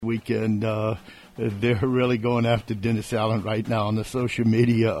weekend. They're really going after Dennis Allen right now on the social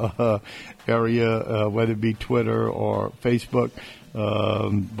media area, whether it be Twitter or Facebook.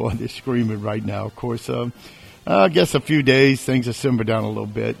 Boy, they're screaming right now. Of course, I guess a few days things will simmer down a little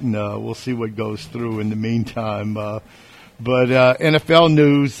bit, and we'll see what goes through in the meantime. But NFL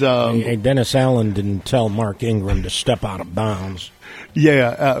news. Hey, Dennis Allen didn't tell Mark Ingram to step out of bounds.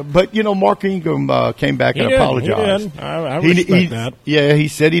 Yeah, but Mark Ingram came back and apologized. He did. I respect that. Yeah, he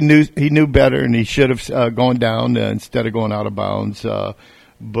said he knew better, and he should have gone down instead of going out of bounds.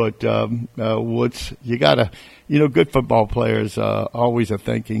 But Woods, you gotta, good football players always are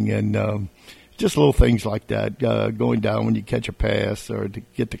thinking, and just little things like that, going down when you catch a pass or to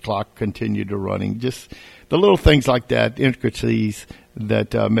get the clock continue to running. Just the little things like that, intricacies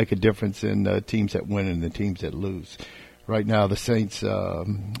that make a difference in teams that win and the teams that lose. Right now, the Saints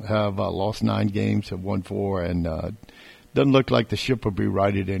have lost 9 games, have won 4, and doesn't look like the ship will be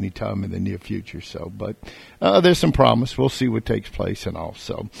righted any time in the near future. So, but there's some promise. We'll see what takes place and all.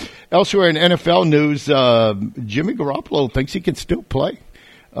 So, elsewhere in NFL news, Jimmy Garoppolo thinks he can still play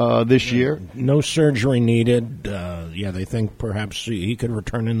this year. No surgery needed. They think perhaps he could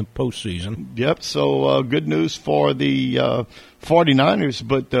return in the postseason. Yep, so good news for the 49ers,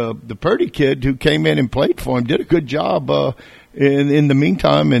 but the Purdy kid who came in and played for him did a good job in the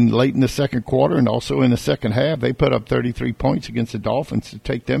meantime and late in the second quarter and also in the second half. They put up 33 points against the Dolphins to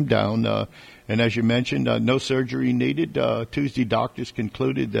take them down. And as you mentioned, no surgery needed. Tuesday, doctors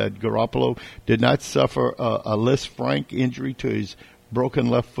concluded that Garoppolo did not suffer a Lis Frank injury to his broken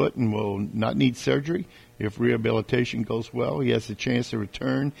left foot and will not need surgery. If rehabilitation goes well, he has a chance to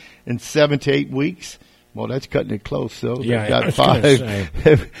return in 7 to 8 weeks. Well, that's cutting it close, though. Yeah, they've got 5.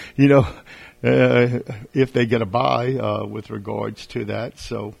 If they get a bye with regards to that.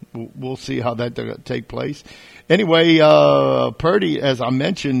 So we'll see how that take place. Anyway, Purdy, as I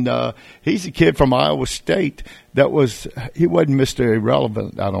mentioned, he's a kid from Iowa State. He wasn't Mr.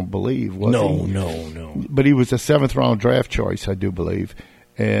 Irrelevant, I don't believe, was he? No. But he was a 7th-round draft choice, I do believe.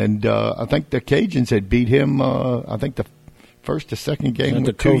 And I think the Cajuns had beat him, the first or second game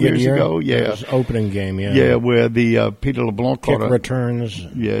 2 years ago. Yeah, opening game. Yeah, where the Peter LeBlanc kick returns.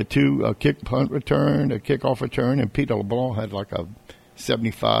 Yeah, 2 kick punt return, a kickoff return, and Peter LeBlanc had like a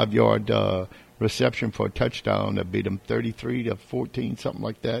 75-yard reception for a touchdown that beat him 33-14, something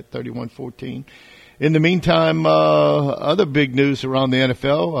like that, 31-14. In the meantime, other big news around the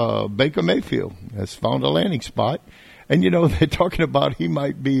NFL: Baker Mayfield has found a landing spot. And, they're talking about he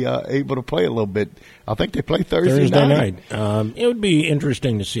might be able to play a little bit. I think they play Thursday night. It would be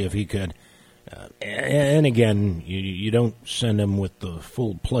interesting to see if he could. And again, you don't send him with the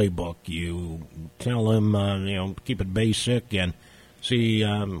full playbook. You tell him, keep it basic and see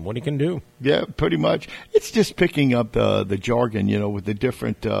what he can do. Yeah, pretty much. It's just picking up the jargon, with the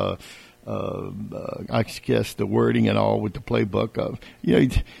different I guess the wording and all with the playbook.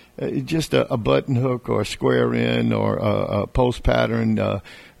 Just a button hook or a square in or a post pattern.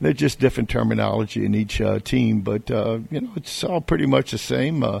 They're just different terminology in each team, but it's all pretty much the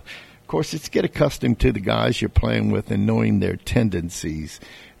same. Of course, it's get accustomed to the guys you're playing with and knowing their tendencies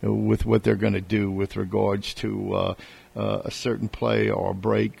with what they're going to do with regards to a certain play or a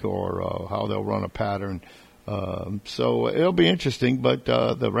break or how they'll run a pattern. So it'll be interesting, but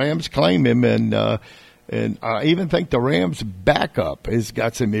the Rams claim him, and I even think the Rams' backup has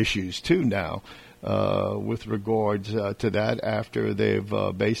got some issues too now with regards to that. After they've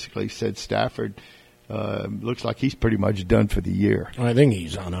basically said Stafford looks like he's pretty much done for the year. I think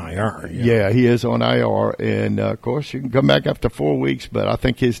he's on IR. Yeah, he is on IR, and of course you can come back after 4 weeks, but I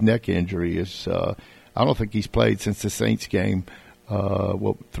think his neck injury is. I don't think he's played since the Saints game,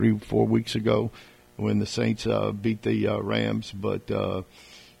 3-4 weeks ago, when the Saints beat the Rams. But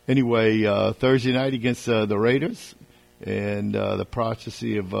anyway, Thursday night against the Raiders, and the process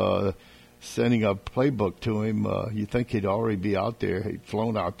of sending a playbook to him, you think he'd already be out there. He'd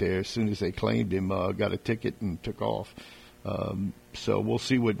flown out there as soon as they claimed him, got a ticket and took off. So we'll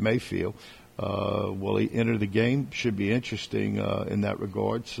see what Mayfield. Will he enter the game? Should be interesting in that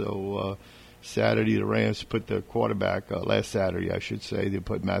regard. So Saturday, the Rams put the quarterback, last Saturday, I should say, they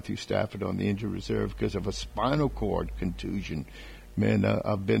put Matthew Stafford on the injury reserve because of a spinal cord contusion. Man,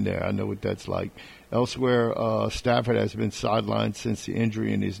 I've been there. I know what that's like. Elsewhere, Stafford has been sidelined since the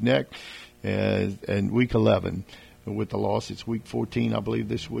injury in his neck, and Week 11. With the loss, it's Week 14, I believe,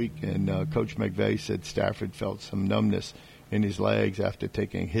 this week. And Coach McVay said Stafford felt some numbness in his legs after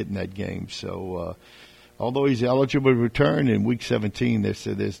taking a hit in that game. So, although he's eligible to return in Week 17, they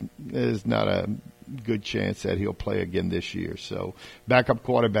said there's not a good chance that he'll play again this year. So, backup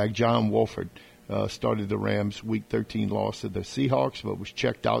quarterback John Wolford started the Rams' Week 13 loss to the Seahawks, but was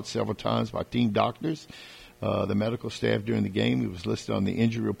checked out several times by team doctors. The medical staff during the game, he was listed on the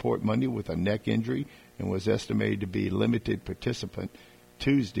injury report Monday with a neck injury and was estimated to be limited participant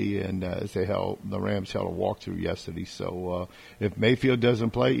Tuesday, and as the Rams held a walkthrough yesterday. So if Mayfield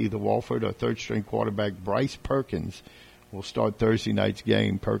doesn't play, either Walford or third-string quarterback Bryce Perkins will start Thursday night's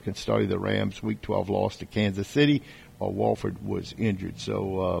game. Perkins started the Rams' Week 12 loss to Kansas City while Walford was injured.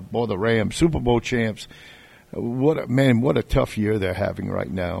 So, the Rams, Super Bowl champs, what a tough year they're having right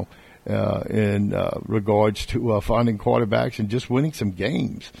now in regards to finding quarterbacks and just winning some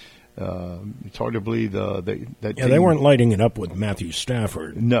games. It's hard to believe that they weren't lighting it up with Matthew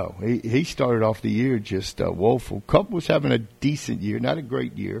Stafford. No, he started off the year just woeful. Cup was having a decent year, not a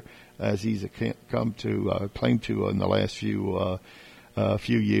great year, as he's come to claim to in the last few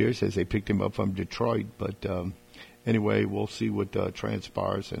years as they picked him up from Detroit. But anyway, we'll see what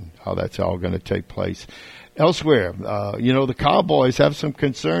transpires and how that's all going to take place. Elsewhere, the Cowboys have some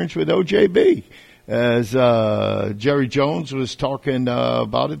concerns with OJB. As Jerry Jones was talking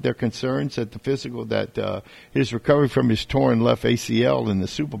about it, their concerns at the physical that his recovery from his torn left ACL in the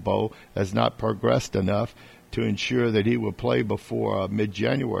Super Bowl has not progressed enough to ensure that he will play before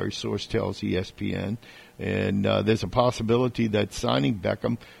mid-January, source tells ESPN. And there's a possibility that signing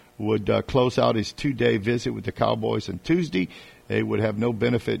Beckham would close out his 2-day visit with the Cowboys on Tuesday. They would have no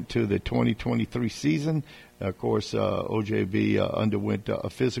benefit to the 2023 season. Of course, OJB underwent a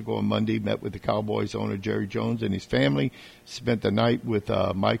physical on Monday, met with the Cowboys owner Jerry Jones and his family, spent the night with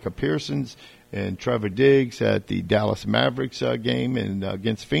Micah Parsons and Trevor Diggs at the Dallas Mavericks game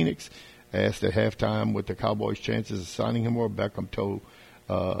against Phoenix. Asked at halftime what the Cowboys' chances of signing him were. Beckham told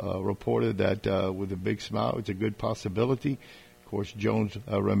a reporter that with a big smile, it's a good possibility. Of course, Jones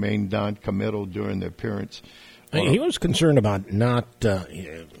remained non-committal during the appearance. He was concerned about not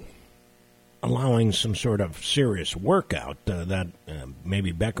allowing some sort of serious workout that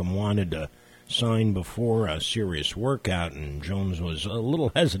maybe Beckham wanted to sign before a serious workout, and Jones was a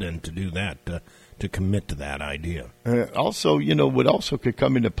little hesitant to do that, to commit to that idea. Also, what also could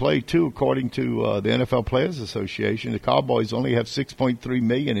come into play, too, according to the NFL Players Association, the Cowboys only have $6.3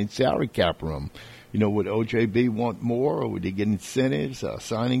 million in salary cap room. Would OJB want more, or would he get incentives,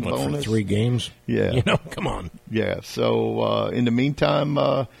 signing bonus? For 3 games? Yeah. Come on. Yeah, so in the meantime,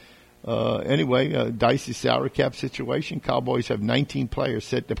 dicey salary cap situation. Cowboys have 19 players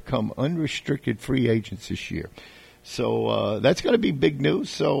set to become unrestricted free agents this year. So that's going to be big news.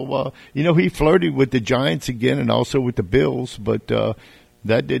 So, he flirted with the Giants again and also with the Bills, but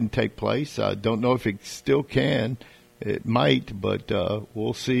that didn't take place. I don't know if it still can. It might, but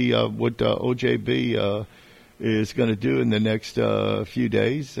we'll see what OJB is going to do in the next few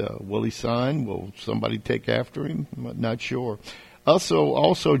days. Will he sign? Will somebody take after him? I'm not sure.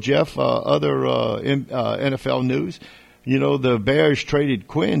 Also, Jeff, other NFL news. The Bears traded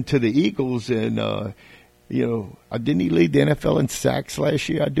Quinn to the Eagles, and didn't he lead the NFL in sacks last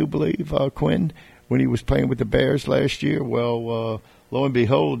year? I do believe Quinn, when he was playing with the Bears last year. Well, lo and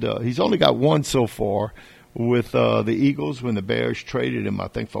behold, he's only got one so far with the Eagles when the Bears traded him, I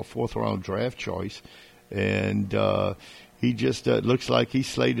think, for a 4th-round draft choice. And he just looks like he's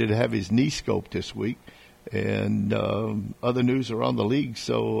slated to have his knee scoped this week. And other news around the league.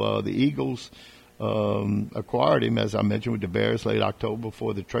 So the Eagles acquired him, as I mentioned, with the Bears late October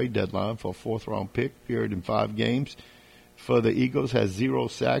before the trade deadline for a 4th-round pick, appeared in 5 games. For the Eagles, has 0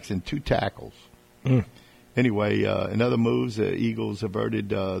 sacks and 2 tackles. Anyway, in other moves, the Eagles averted,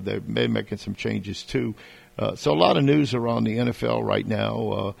 they're making some changes too. So a lot of news around the NFL right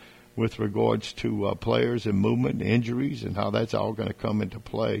now with regards to players and movement and injuries and how that's all going to come into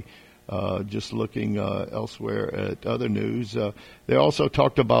play. Just looking elsewhere at other news, they also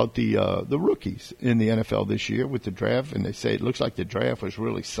talked about the rookies in the NFL this year with the draft, and they say it looks like the draft was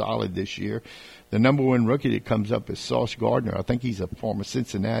really solid this year. The number 1 rookie that comes up is Sauce Gardner. I think he's a former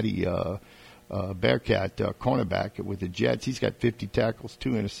Cincinnati Bearcat cornerback with the Jets. He's got 50 tackles, 2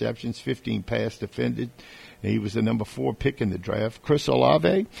 interceptions, 15 pass defended. He was the number 4 pick in the draft. Chris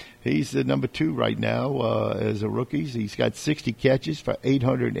Olave, he's the number 2 right now as a rookie. He's got 60 catches for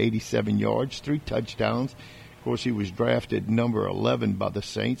 887 yards, 3 touchdowns. Of course, he was drafted number 11 by the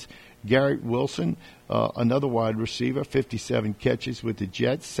Saints. Garrett Wilson, another wide receiver, 57 catches with the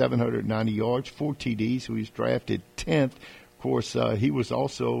Jets, 790 yards, 4 TDs. Who he's drafted 10th. Of course, he was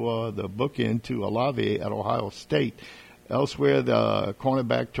also the bookend to Olave at Ohio State. Elsewhere, the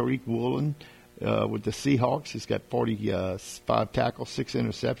cornerback Tariq Woolen with the Seahawks, he's got 45 tackles, 6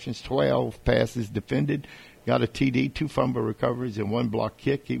 interceptions, 12 passes defended, got a TD, 2 fumble recoveries, and 1 block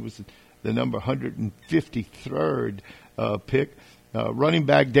kick. He was the number 153rd pick. Running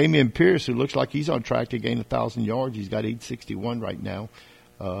back Damian Pierce, who looks like he's on track to gain 1,000 yards. He's got 861 right now.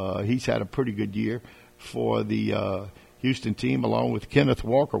 He's had a pretty good year for the Houston team, along with Kenneth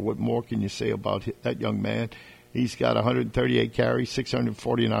Walker. What more can you say about that young man? He's got 138 carries,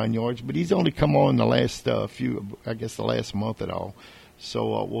 649 yards, but he's only come on the last the last month at all.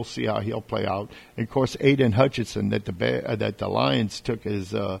 So we'll see how he'll play out. And, of course, Aiden Hutchinson that the Lions took as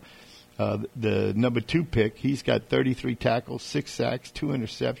the number 2 pick. He's got 33 tackles, 6 sacks, 2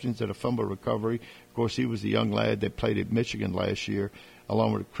 interceptions, and a fumble recovery. Of course, he was the young lad that played at Michigan last year,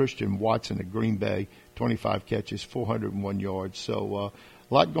 along with Christian Watson at Green Bay, 25 catches, 401 yards. So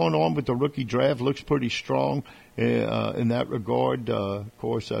a lot going on with the rookie draft. Looks pretty strong in that regard. Of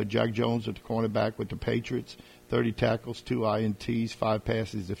course, Jack Jones at the cornerback with the Patriots, 30 tackles, 2 INTs, 5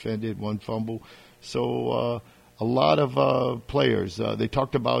 passes defended, 1 fumble. So a lot of players. They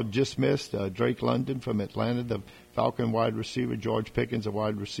talked about just missed Drake London from Atlanta, the Falcon wide receiver, George Pickens, a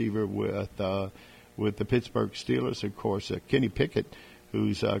wide receiver with the Pittsburgh Steelers. Of course, Kenny Pickett,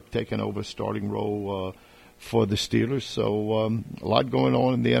 who's taken over a starting role for the Steelers. So a lot going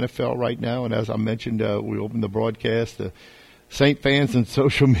on in the NFL right now. And as I mentioned, we opened the broadcast. Saint fans and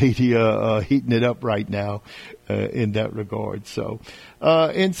social media heating it up right now in that regard. So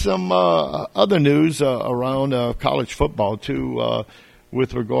in some other news around college football, too,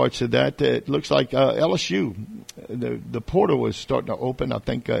 with regards to that, it looks like LSU, the portal is starting to open. I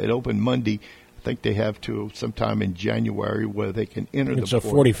think it opened Monday. I think they have to sometime in January where they can enter the portal. It's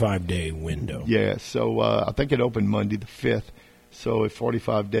a 45-day window. Yeah, so I think it opened Monday the 5th. So at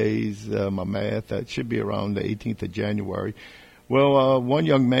 45 days, my math, that should be around the 18th of January. Well, a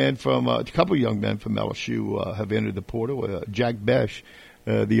couple of young men from LSU have entered the portal. Jack Besh,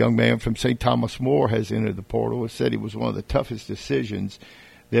 the young man from St. Thomas More, has entered the portal. It said it was one of the toughest decisions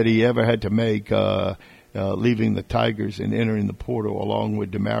that he ever had to make, leaving the Tigers and entering the portal, along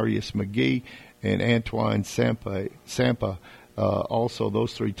with Demarius McGee and Antoine Sampa. Also,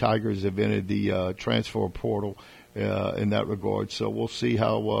 those 3 Tigers have entered the transfer portal in that regard. So we'll see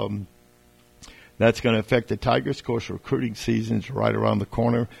how that's going to affect the Tigers. Of course, recruiting season's right around the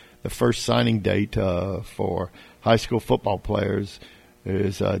corner. The first signing date for high school football players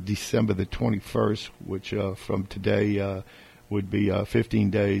is December the 21st, which from today would be 15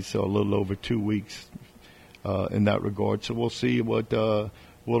 days, so a little over 2 weeks in that regard. So we'll see what'll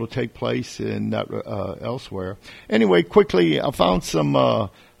take place in that elsewhere. Anyway, quickly, I found some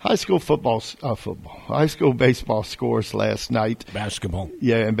high school high school baseball scores last night. Basketball.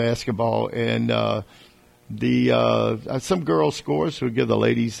 Yeah, and basketball. And some girls' scores. We'll give the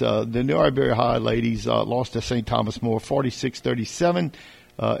ladies. The New Iberia High ladies lost to St. Thomas More 46-37.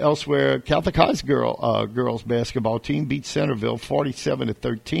 Elsewhere, Catholic High's girls basketball team beat Centerville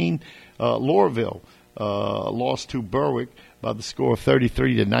 47-13. Loreauville lost to Berwick by the score of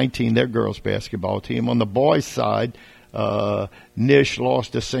 33-19. Their girls basketball team. On the boys' side, Nish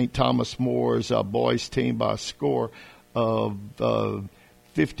lost to St. Thomas More's boys team by a score of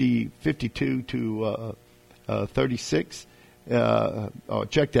 52 to 36.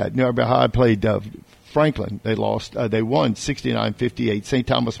 Check that. New Iberia High played Franklin. They lost. They won 69-58. St.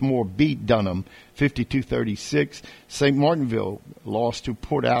 Thomas More beat Dunham 52-36. St. Martinville lost to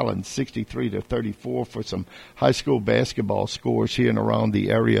Port Allen 63-34 for some high school basketball scores here and around the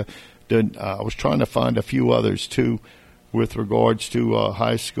area. Then I was trying to find a few others too, with regards to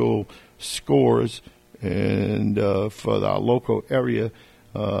high school scores and for our local area.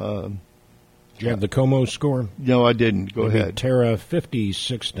 Did you have the Como score? No, I didn't. Go ahead. Terra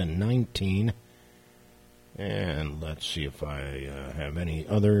 56-19. And let's see if I have any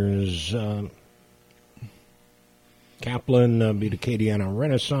others. Kaplan beat Acadiana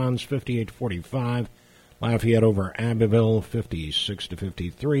Renaissance 58-45. Lafayette over Abbeville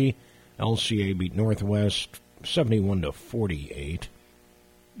 56-53. LCA beat Northwest 71-48.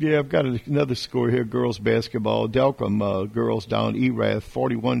 Yeah, I've got another score here. Girls basketball. Delcom girls down Erath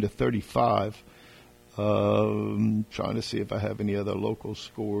 41-35. Trying to see if I have any other local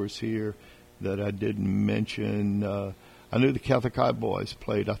scores here that I didn't mention. I knew the Catholic High boys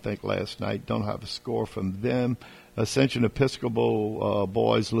played, I think, last night. Don't have a score from them. Ascension Episcopal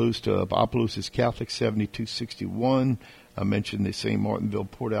boys lose to Opelousas Catholic 72-61. I mentioned the St. Martinville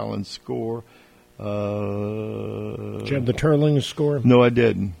Port Allen score. Did you have the Turling score? No, I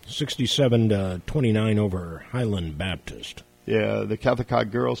didn't. 67-29 over Highland Baptist. Yeah, the Catholic High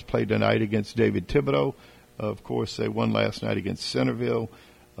girls played tonight against David Thibodeau. Of course, they won last night against Centerville.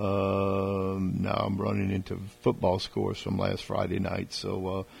 Now I'm running into football scores from last Friday night.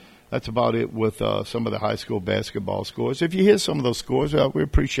 So that's about it with some of the high school basketball scores. If you hear some of those scores, we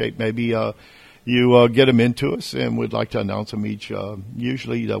appreciate maybe you get them into us, and we'd like to announce them each,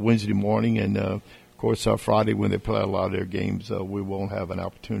 usually Wednesday morning. And, of course, Friday when they play a lot of their games, we won't have an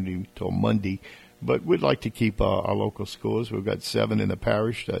opportunity until Monday. But we'd like to keep our local scores. We've got 7 in the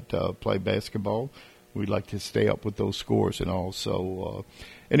parish that play basketball. We'd like to stay up with those scores and all. So,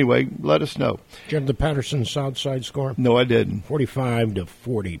 anyway, let us know. Did you have the Patterson Southside score? No, I didn't.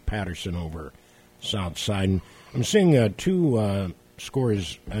 45-40, Patterson over Southside. I'm seeing 2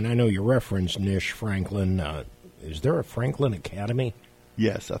 scores, and I know you referenced Nish Franklin. Is there a Franklin Academy?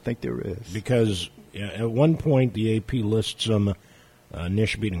 Yes, I think there is. Because at one point the AP lists them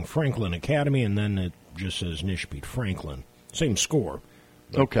Nish beating Franklin Academy, and then it just says Nish beat Franklin. Same score.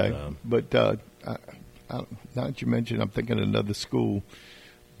 But, okay, but now that you mentioned, I'm thinking of another school.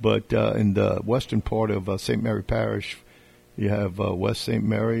 But in the western part of St. Mary Parish, you have West St.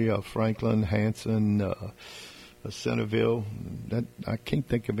 Mary, Franklin, Hanson, Centerville. I can't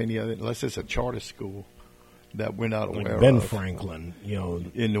think of any other, unless it's a charter school that we're not aware Ben of. Franklin,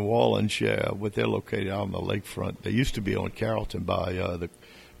 in New Orleans, yeah, but they're located out on the lakefront. They used to be on Carrollton by the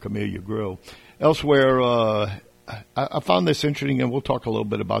Camellia Grill. Elsewhere, I found this interesting, and we'll talk a little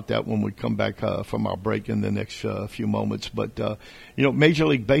bit about that when we come back from our break in the next few moments. But, Major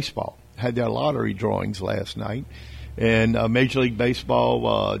League Baseball had their lottery drawings last night. And Major League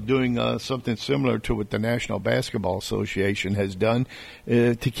Baseball doing something similar to what the National Basketball Association has done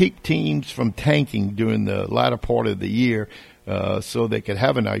to keep teams from tanking during the latter part of the year so they could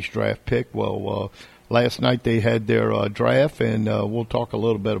have a nice draft pick. Well, last night they had their draft, and we'll talk a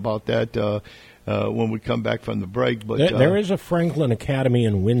little bit about that when we come back from the break. But there is a Franklin Academy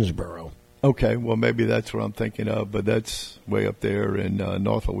in Winsboro. Okay, well, maybe that's what I'm thinking of, but that's way up there in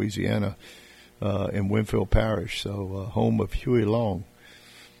North Louisiana. In Winfield Parish, so home of Huey Long.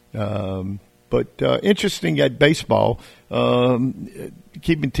 But interesting at baseball,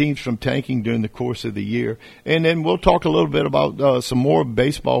 keeping teams from tanking during the course of the year. And then we'll talk a little bit about some more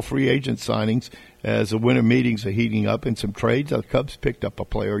baseball free agent signings as the winter meetings are heating up and some trades. The Cubs picked up a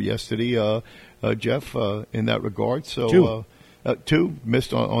player yesterday, Jeff, in that regard. So 2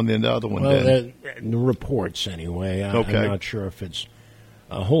 missed on the other one. Well, the reports anyway. Okay. I'm not sure if it's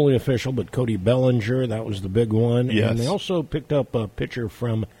wholly official, but Cody Bellinger, that was the big one. Yes. And they also picked up a pitcher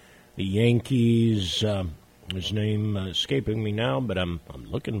from the Yankees. His name escaping me now, but I'm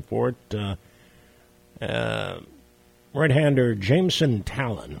looking for it. Right-hander Jameson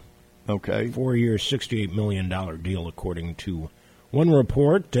Talon. Okay. 4-year, $68 million deal, according to one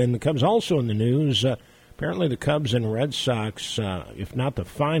report. And the Cubs also in the news. Apparently the Cubs and Red Sox, if not the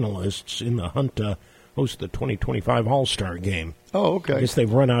finalists, in the hunt to host the 2025 All-Star Game. Oh, okay. I guess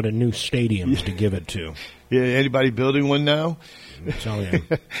they've run out of new stadiums to give it to. Yeah, anybody building one now? I'm telling you.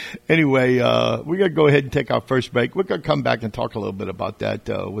 Anyway, we're going to go ahead and take our first break. We're going to come back and talk a little bit about that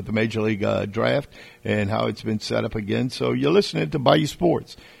with the Major League Draft and how it's been set up again. So you're listening to Bayou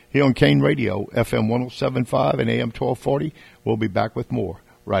Sports here on Kane Radio, FM 107.5 and AM 1240. We'll be back with more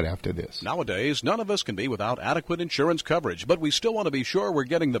right after this. Nowadays, none of us can be without adequate insurance coverage, but we still want to be sure we're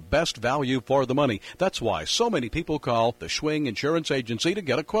getting the best value for the money. That's why so many people call the Schwing Insurance Agency to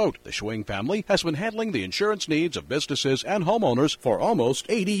get a quote. The Schwing family has been handling the insurance needs of businesses and homeowners for almost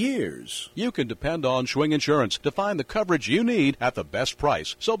 80 years. You can depend on Schwing Insurance to find the coverage you need at the best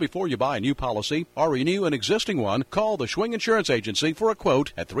price. So before you buy a new policy or renew an existing one, call the Schwing Insurance Agency for a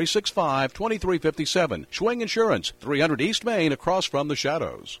quote at 365-2357. Schwing Insurance, 300 East Main, across from the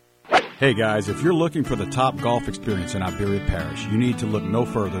Shadows. Hey guys, if you're looking for the top golf experience in Iberia Parish, you need to look no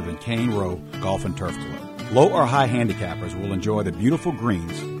further than Cane Row Golf and Turf Club. Low or high handicappers will enjoy the beautiful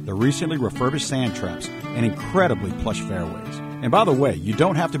greens, the recently refurbished sand traps, and incredibly plush fairways. And by the way, you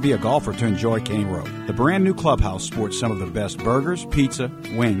don't have to be a golfer to enjoy Cane Row. The brand new clubhouse sports some of the best burgers, pizza,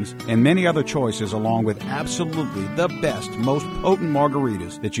 wings, and many other choices, along with absolutely the best, most potent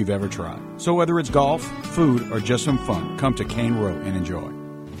margaritas that you've ever tried. So whether it's golf, food, or just some fun, come to Cane Row and enjoy.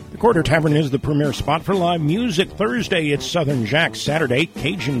 The Quarter Tavern is the premier spot for live music. Thursday, it's Southern Jack. Saturday,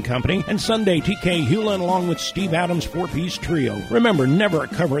 Cajun Company. And Sunday, TK Hewlin along with Steve Adams' four-piece trio. Remember, never a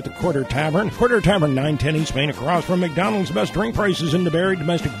cover at the Quarter Tavern. Quarter Tavern, 910 East Main, across from McDonald's. Best drink prices in DeBerry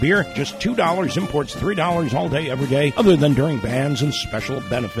domestic beer. Just $2. Imports $3 all day, every day, other than during bands and special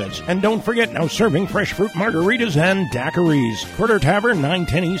benefits. And don't forget, now serving fresh fruit margaritas and daiquiris. Quarter Tavern,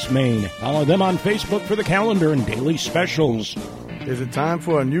 910 East Main. Follow them on Facebook for the calendar and daily specials. Is it time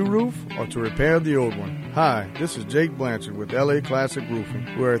for a new roof or to repair the old one? Hi, this is Jake Blanchard with LA Classic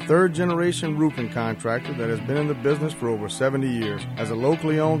Roofing. We're a third-generation roofing contractor that has been in the business for over 70 years. As a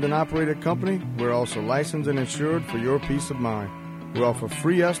locally owned and operated company, we're also licensed and insured for your peace of mind. We offer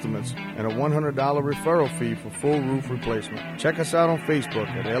free estimates and a $100 referral fee for full roof replacement. Check us out on Facebook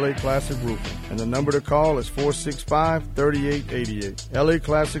at LA Classic Roofing, and the number to call is 465-3888. LA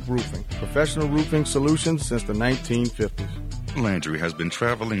Classic Roofing, professional roofing solutions since the 1950s. Landry has been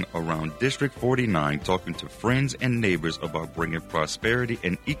traveling around District 49 talking to friends and neighbors about bringing prosperity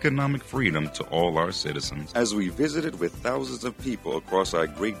and economic freedom to all our citizens. As we visited with thousands of people across our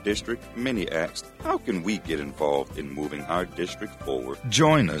great district, many asked, how can we get involved in moving our district forward?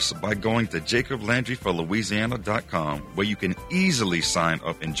 Join us by going to JacobLandryForLouisiana.com, where you can easily sign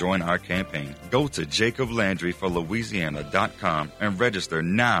up and join our campaign. Go to JacobLandryForLouisiana.com and register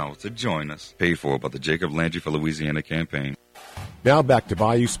now to join us. Paid for by the Jacob Landry for Louisiana campaign. Now back to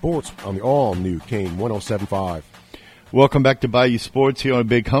Bayou Sports on the all-new Kane 107.5. Welcome back to Bayou Sports here on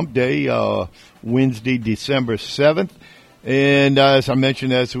Big Hump Day, Wednesday, December 7th. And as I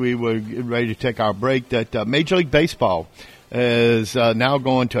mentioned as we were getting ready to take our break, that Major League Baseball is now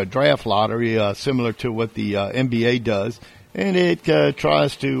going to a draft lottery similar to what the NBA does. And it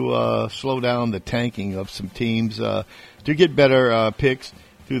tries to slow down the tanking of some teams to get better picks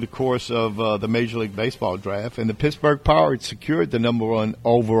through the course of the Major League Baseball draft. And the Pittsburgh Pirates secured the number one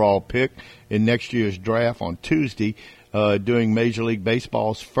overall pick in next year's draft on Tuesday during Major League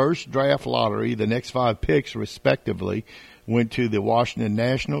Baseball's first draft lottery. The next 5 picks, respectively, went to the Washington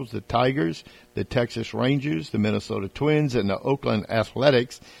Nationals, the Tigers, the Texas Rangers, the Minnesota Twins, and the Oakland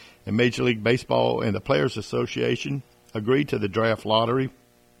Athletics. And Major League Baseball and the Players Association agreed to the draft lottery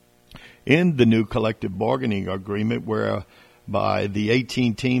in the new collective bargaining agreement, where by the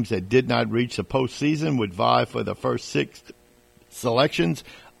 18 teams that did not reach the postseason would vie for the first 6 selections.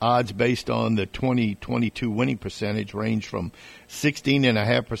 Odds based on the 2022 winning percentage range from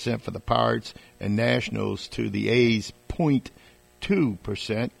 16.5% for the Pirates and Nationals to the A's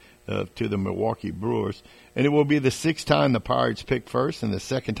 0.2% to the Milwaukee Brewers. And it will be the 6th time the Pirates picked first and the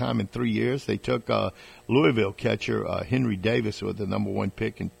 2nd time in 3 years. They took Louisville catcher Henry Davis with the number 1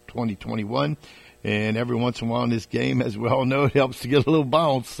 pick in 2021. And every once in a while in this game, as we all know, it helps to get a little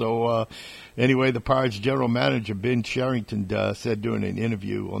bounce. So anyway, the Pirates general manager, Ben Sherrington, said during an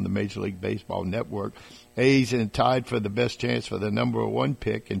interview on the Major League Baseball Network, A's and tied for the best chance for the number 1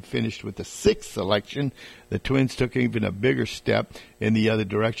 pick and finished with the 6th selection. The Twins took even a bigger step in the other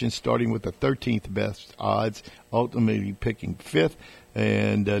direction, starting with the 13th best odds, ultimately picking 5th.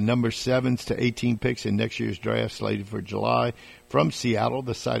 And number 7s to 18 picks in next year's draft slated for July from Seattle,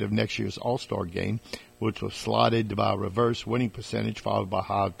 the site of next year's All-Star game, which was slotted by reverse winning percentage followed by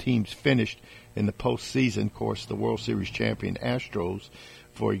how teams finished in the postseason. Of course, the World Series champion Astros,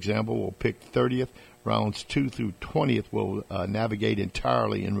 for example, will pick 30th. Rounds 2 through 20th will navigate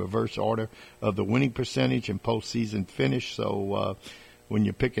entirely in reverse order of the winning percentage and postseason finish. So when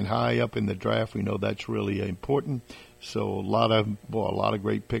you're picking high up in the draft, we know that's really important. So a lot of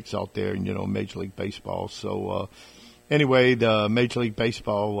great picks out there in, Major League Baseball. So anyway, the Major League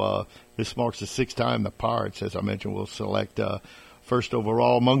Baseball, this marks the 6th time the Pirates, as I mentioned, will select first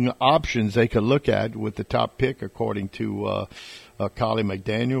overall. Among the options they could look at with the top pick, according to Collie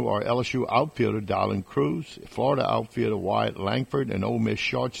McDaniel, are LSU outfielder Dylan Cruz, Florida outfielder Wyatt Langford, and Ole Miss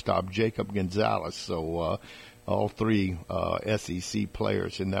shortstop Jacob Gonzalez. So all 3 SEC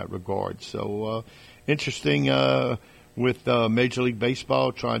players in that regard. So interesting with Major League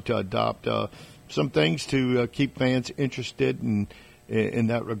Baseball trying to adopt some things to keep fans interested in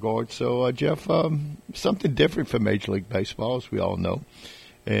that regard. So, Jeff, something different for Major League Baseball, as we all know.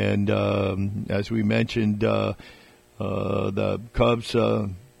 And as we mentioned, the Cubs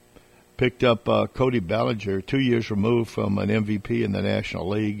picked up Cody Bellinger, 2 years removed from an MVP in the National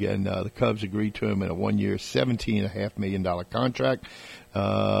League, and the Cubs agreed to him in a 1-year, $17.5 million contract.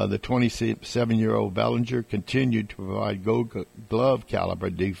 The 27-year-old Bellinger continued to provide gold glove caliber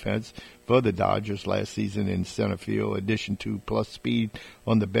defense for the Dodgers last season in center field, addition to plus speed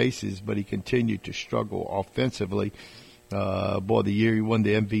on the bases, but he continued to struggle offensively. The year he won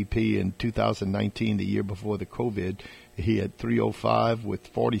the MVP in 2019, the year before the COVID, he had 305 with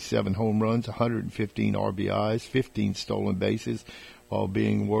 47 home runs, 115 RBIs, 15 stolen bases, while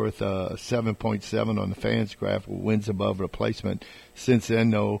being worth 7.7 on the fans graph with wins above replacement. Since then,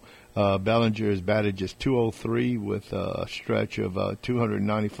 though, Bellinger has batted just .203 with a stretch of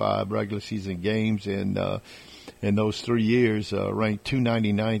 295 regular season games, and in those 3 years ranked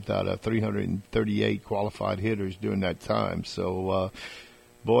 299th out of 338 qualified hitters during that time. So,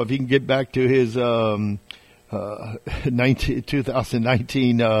 if he can get back to his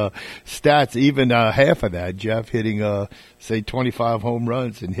 2019 stats, even half of that, Jeff, hitting, say, 25 home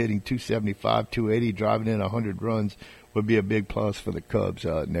runs and hitting 275, 280, driving in 100 runs, would be a big plus for the Cubs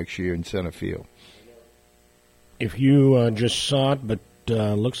next year in center field. if you just saw it, but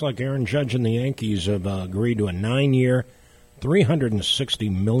looks like Aaron Judge and the Yankees have agreed to a 9-year,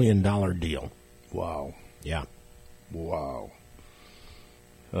 $360 million deal. Wow. Yeah. Wow.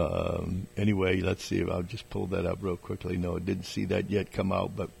 Anyway, let's see if I'll just pull that up real quickly. No, I didn't see that yet come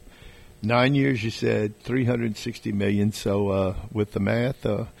out, but 9 years, you said, $360 million. So with the math,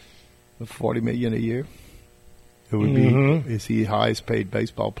 $40 million a year. It would be. Is he highest paid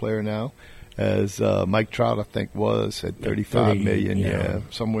baseball player now? As Mike Trout, I think, was at $35 million. Yeah,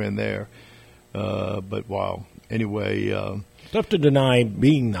 somewhere in there. But wow. Anyway, tough to deny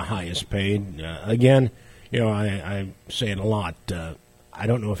being the highest paid. Again, I say it a lot. I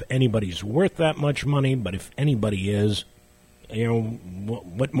don't know if anybody's worth that much money, but if anybody is,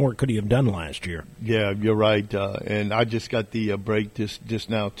 what more could he have done last year? Yeah, you're right. And I just got the break just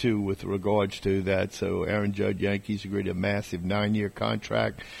now, too, with regards to that. So Aaron Judge, Yankees agreed to a massive 9-year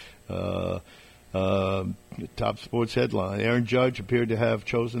contract. Top sports headline. Aaron Judge appeared to have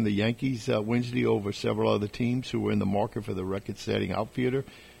chosen the Yankees Wednesday over several other teams who were in the market for the record-setting outfielder.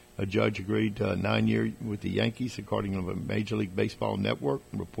 A Judge agreed to a 9-year with the Yankees, according to the Major League Baseball Network.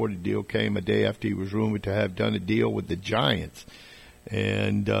 The reported deal came a day after he was rumored to have done a deal with the Giants.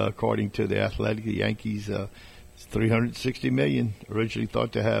 And according to the Athletic, the Yankees, $360 million. Originally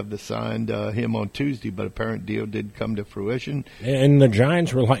thought to have signed him on Tuesday, but apparent deal didn't come to fruition. And the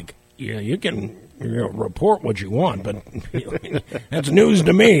Giants were like, "Yeah, you can report what you want, but that's news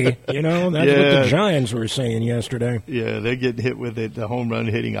to me." That's what the Giants were saying yesterday. Yeah, they're getting hit with it. The home run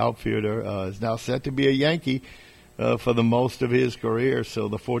hitting outfielder is now set to be a Yankee for the most of his career. So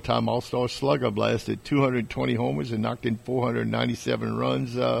the 4-time All-Star slugger blasted 220 homers and knocked in 497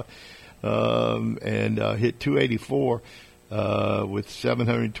 runs and hit 284 with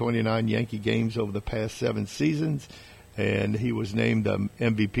 729 Yankee games over the past 7 seasons. And he was named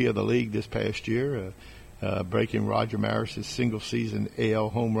MVP of the league this past year, breaking Roger Maris's single-season AL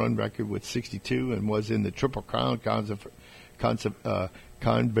home run record with 62, and was in the Triple Crown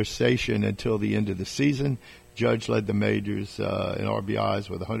conversation until the end of the season. Judge led the majors in RBIs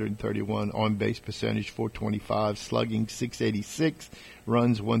with 131, on-base percentage 425, slugging 686,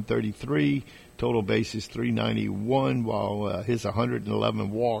 runs 133, total bases 391, while his 111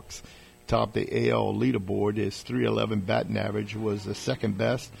 walks topped the AL leaderboard. His 311 batting average was the second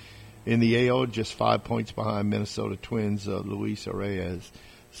best in the AL, just 5 points behind Minnesota Twins' Luis Reyes.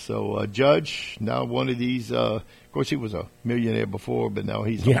 So Judge, now one of these, of course he was a millionaire before, but now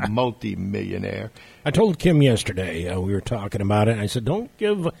he's a multi-millionaire. I told Kim yesterday, we were talking about it, and I said, don't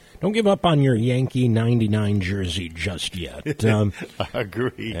give up on your Yankee 99 jersey just yet. I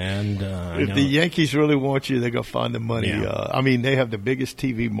agree. And if the Yankees really want you, they're going to find the money. Yeah. They have the biggest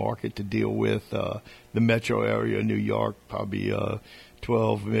TV market to deal with, the metro area of New York, probably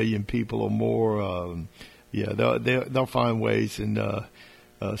 12 million people or more. They'll find ways, and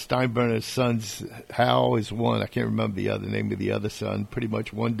Steinbrenner's son's Hal is one. I can't remember the other name of the other son. Pretty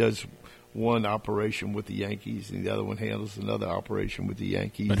much one does one operation with the Yankees, and the other one handles another operation with the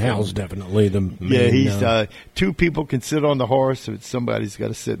Yankees. But Hal's definitely the main. Yeah, he's two people can sit on the horse, but somebody's got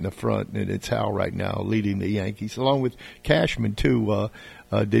to sit in the front, and it's Hal right now leading the Yankees, along with Cashman too.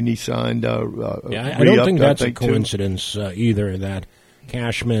 Didn't he sign? I don't think that's a coincidence either. That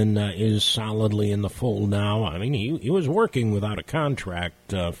Cashman is solidly in the fold now. He was working without a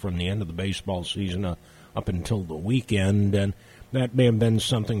contract from the end of the baseball season up until the weekend, and that may have been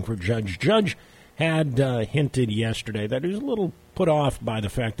something for Judge. Judge had hinted yesterday that he was a little put off by the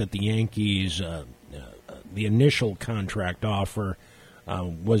fact that the Yankees, the initial contract offer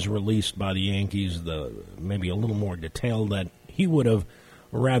was released by the Yankees, maybe a little more detailed, that he would have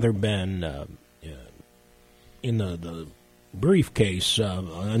rather been in the briefcase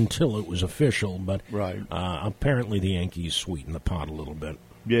until it was official, but apparently the Yankees sweetened the pot a little bit.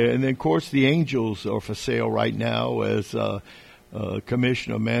 Yeah, and then, of course, the Angels are for sale right now, as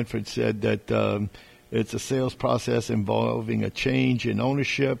Commissioner Manfred said that it's a sales process involving a change in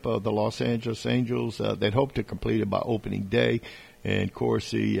ownership of the Los Angeles Angels. They'd hope to complete it by opening day. And, of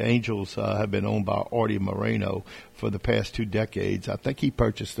course, the Angels have been owned by Artie Moreno for the past 2 decades. I think he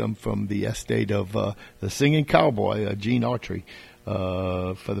purchased them from the estate of the singing cowboy, Gene Autry,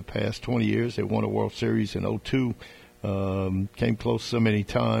 for the past 20 years. They won a World Series in 2002, came close so many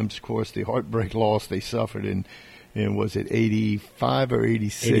times. Of course, the heartbreak loss they suffered in was it 85 or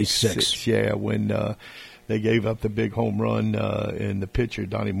 86? 86. Yeah, when they gave up the big home run and the pitcher,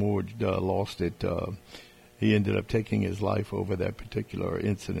 Donnie Moore, lost it. He ended up taking his life over that particular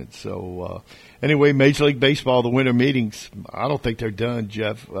incident. So, anyway, Major League Baseball, the winter meetings, I don't think they're done,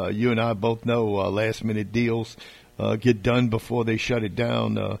 Jeff. You and I both know last-minute deals get done before they shut it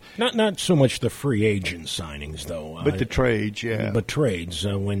down. Not so much the free agent signings, though. But the trades, yeah. But trades,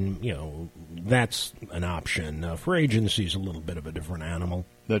 when, that's an option. Free agency is a little bit of a different animal.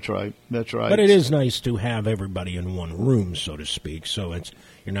 That's right. But it is nice to have everybody in one room, so to speak, so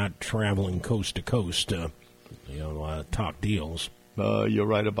you're not traveling coast to coast, top deals. You're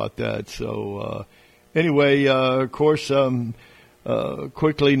right about that. So, anyway, of course,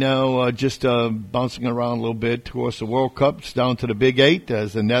 quickly now, just bouncing around a little bit. Of course, the World Cup's down to the Big Eight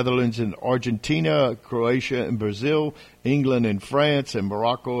as the Netherlands and Argentina, Croatia and Brazil, England and France, and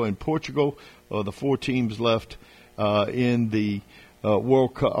Morocco and Portugal are the 4 teams left in the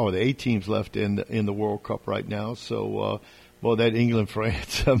World Cup, or the 8 teams left in the World Cup right now. So, that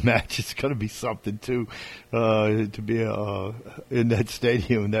England-France match is going to be something, too, to be in that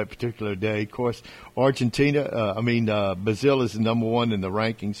stadium that particular day. Of course, Brazil is the number 1 in the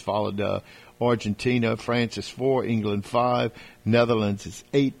rankings, followed Argentina. France is 4, England 5, Netherlands is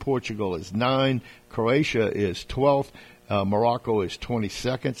 8, Portugal is 9, Croatia is 12th. Morocco is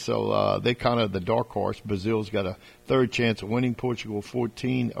 22nd, so they kind of the dark horse. Brazil's got a third chance of winning. Portugal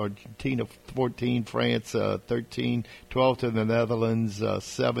 14, Argentina 14, France 13, 12 to the Netherlands,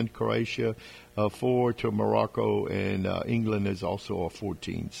 7 Croatia, 4 to Morocco, and England is also a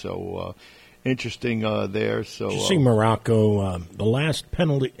 14. So interesting there. So did you see Morocco, the last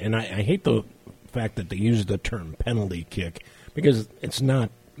penalty, and I hate the fact that they use the term penalty kick because it's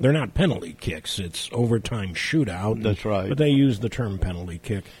not. They're not penalty kicks. It's overtime shootout. That's right. But they use the term penalty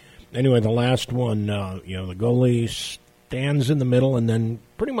kick. Anyway, the last one, the goalie stands in the middle and then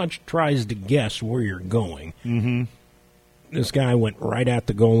pretty much tries to guess where you're going. Mm-hmm. This guy went right at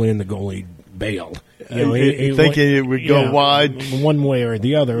the goalie, and the goalie bailed. He thinking it would go wide, one way or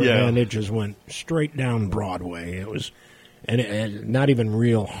the other, yeah. And it just went straight down Broadway. It was, and not even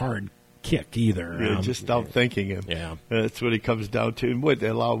real hard kick either. Yeah, just outthinking him. Yeah. That's what it comes down to. And they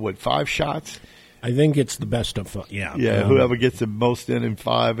allow, 5 shots? I think it's the best of 5, yeah. Yeah, whoever gets the most in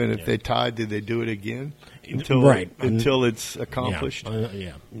 5, and if they tied, did they do it again? Until it's accomplished?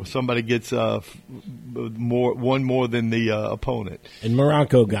 Yeah. Somebody gets one more than the opponent. And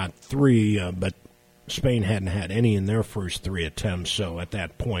Morocco got 3, but Spain hadn't had any in their first 3 attempts, so at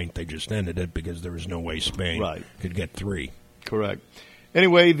that point they just ended it because there was no way Spain could get 3. Correct.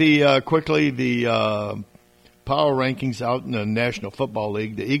 Anyway, the power rankings out in the National Football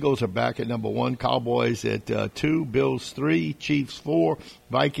League. The Eagles are back at number 1, Cowboys at 2, Bills 3, Chiefs 4,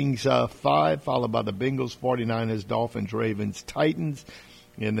 Vikings 5, followed by the Bengals, 49ers, Dolphins, Ravens, Titans.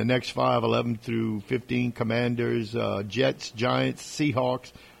 In the next 5, 11 through 15, Commanders, Jets, Giants,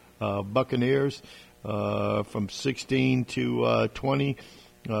 Seahawks, Buccaneers. From 16 to 20,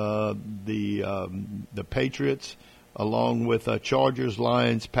 the Patriots, along with Chargers,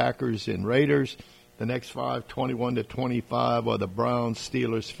 Lions, Packers, and Raiders. The next 5, 21 to 25, are the Browns,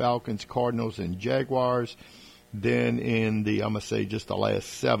 Steelers, Falcons, Cardinals, and Jaguars. Then I'm going to say just the last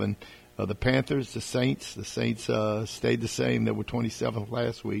 7, the Panthers, the Saints. The Saints stayed the same. They were 27th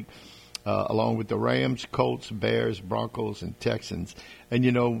last week, along with the Rams, Colts, Bears, Broncos, and Texans. And,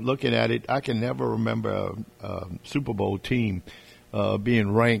 looking at it, I can never remember a Super Bowl team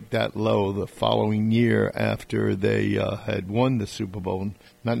being ranked that low the following year after they had won the Super Bowl,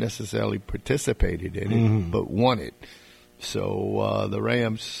 not necessarily participated in it, but won it. So the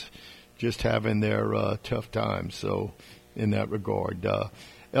Rams just having their tough time. So in that regard,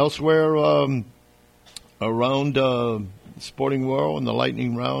 elsewhere around the sporting world in the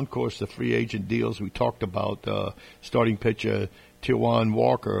lightning round, of course, the free agent deals we talked about. Starting pitcher Tijuan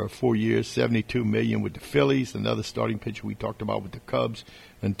Walker, 4 years, $72 million with the Phillies. Another starting pitcher we talked about with the Cubs,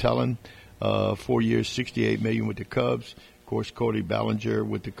 and Tellin, 4 years, $68 million with the Cubs. Of course, Cody Bellinger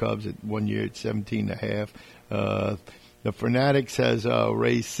with the Cubs at 1 year at $17.5. The Fanatics has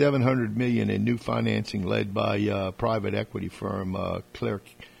raised $700 million in new financing led by private equity firm Clear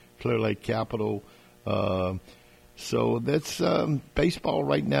Lake Capital. So that's baseball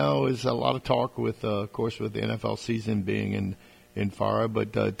right now. Is a lot of talk with, of course, with the NFL season being in fire.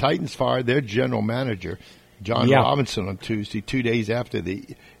 But Titans fired their general manager, John Robinson, on Tuesday, 2 days after the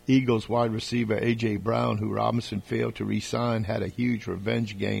Eagles wide receiver A.J. Brown, who Robinson failed to re-sign, had a huge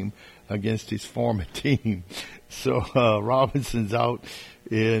revenge game against his former team. So Robinson's out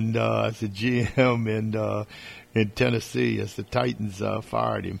as a GM in Tennessee as the Titans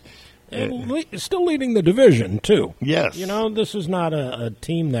fired him. And still leading the division, too. Yes. This is not a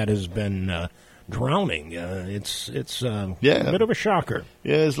team that has been drowning. It's a bit of a shocker.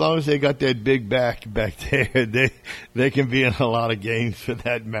 Yeah, as long as they got that big back there, they can be in a lot of games for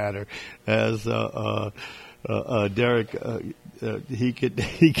that matter. As Derek, he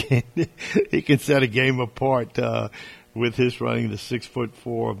can set a game apart with his running the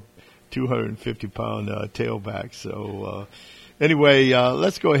 6'4", 250-pound tailback. So anyway,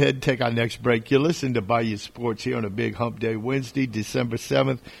 let's go ahead and take our next break. You're listening to Bayou Sports here on a Big Hump Day, Wednesday, December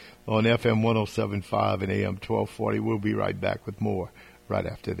 7th on FM 107.5 and AM 1240. We'll be right back with more right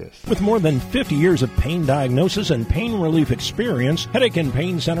after this. With more than 50 years of pain diagnosis and pain relief experience, Headache and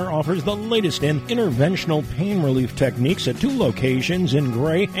Pain Center offers the latest in interventional pain relief techniques at 2 locations in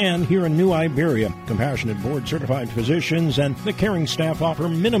Gray and here in New Iberia. Compassionate board-certified physicians and the caring staff offer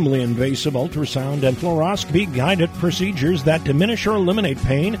minimally invasive ultrasound and fluoroscopy-guided procedures that diminish or eliminate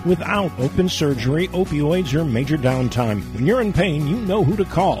pain without open surgery, opioids, or major downtime. When you're in pain, you know who to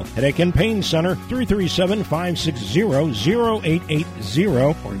call. Headache and Pain Center, 337-560-0880.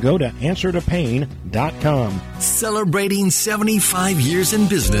 Or go to answertopain.com. Celebrating 75 years in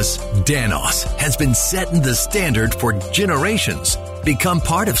business, Danos has been setting the standard for generations. Become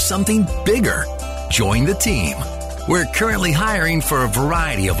part of something bigger. Join the team. We're currently hiring for a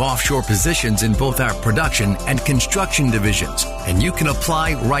variety of offshore positions in both our production and construction divisions, and you can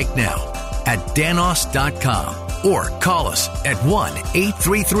apply right now at danos.com or call us at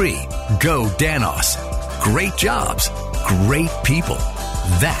 1-833-GO-DANOS. Great jobs, great people.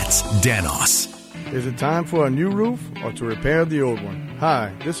 That's Danos. Is it time for a new roof or to repair the old one?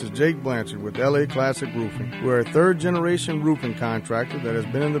 Hi, this is Jake Blanchard with LA Classic Roofing. We're a third-generation roofing contractor that has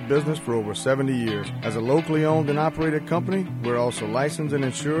been in the business for over 70 years. As a locally owned and operated company, we're also licensed and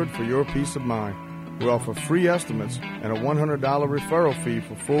insured for your peace of mind. We offer free estimates and a $100 referral fee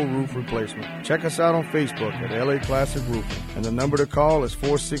for full roof replacement. Check us out on Facebook at LA Classic Roofing, and the number to call is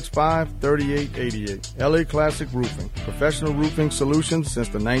 465-3888. LA Classic Roofing, professional roofing solutions since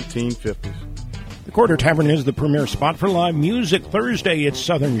the 1950s. The Quarter Tavern is the premier spot for live music. Thursday, it's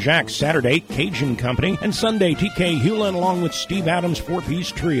Southern Jack. Saturday, Cajun Company. And Sunday, TK Hewlin along with Steve Adams'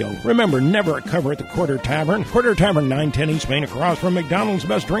 4-piece trio. Remember, never a cover at the Quarter Tavern. Quarter Tavern, 910 East Main, across from McDonald's.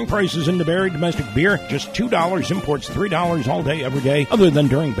 Best drink prices in DeBerry. Domestic beer, just $2. Imports, $3 all day, every day, other than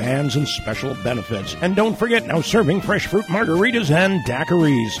during bands and special benefits. And don't forget, now serving fresh fruit margaritas and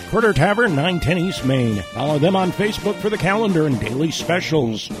daiquiris. Quarter Tavern, 910 East Main. Follow them on Facebook for the calendar and daily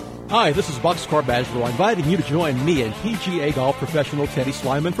specials. Hi, this is Boxcar Badgero, inviting you to join me and PGA Golf professional Teddy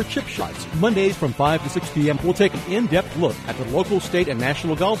Slyman for Chip Shots. Mondays from 5 to 6 p.m., we'll take an in-depth look at the local, state, and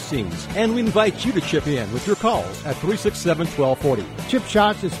national golf scenes. And we invite you to chip in with your calls at 367-1240. Chip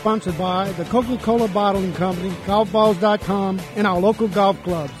Shots is sponsored by the Coca-Cola Bottling Company, golfballs.com, and our local golf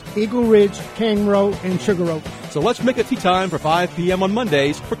clubs, Eagle Ridge, Kangaroo, and Sugar Oak. So let's make it tea time for 5 p.m. on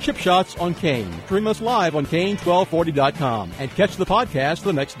Mondays for Chip Shots on Kane. Stream us live on Kane1240.com and catch the podcast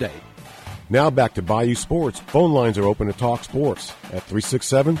the next day. Now back to Bayou Sports. Phone lines are open to talk sports at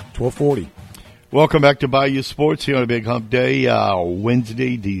 367-1240. Welcome back to Bayou Sports here on a Big Hump Day,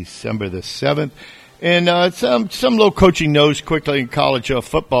 Wednesday, December the 7th. And some little coaching notes quickly in college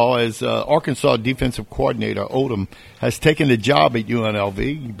football as Arkansas defensive coordinator Odom has taken the job at UNLV.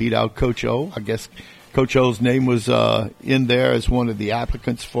 He beat out Coach O. I guess Coach O's name was in there as one of the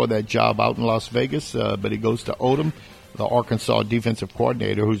applicants for that job out in Las Vegas, but he goes to Odom, the Arkansas defensive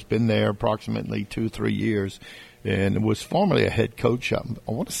coordinator, who's been there approximately 2-3 years and was formerly a head coach, I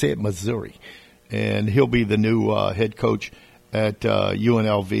want to say at Missouri. And he'll be the new head coach at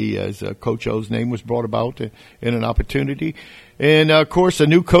UNLV as Coach O's name was brought about in an opportunity. And, of course, a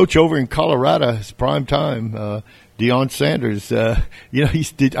new coach over in Colorado, it's prime time, Deion Sanders. I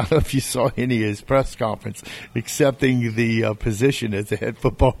don't know if you saw any of his press conference accepting the position as a head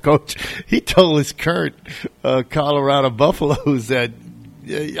football coach. He told his current Colorado Buffaloes that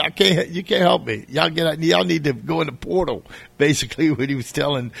you can't help me. Y'all need to go in the portal, basically, what he was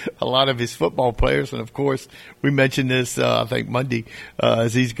telling a lot of his football players. And, of course, we mentioned this, I think, Monday,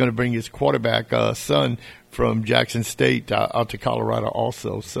 as he's going to bring his quarterback son from Jackson State out to Colorado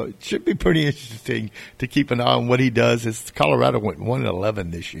also. So it should be pretty interesting to keep an eye on what he does. As Colorado went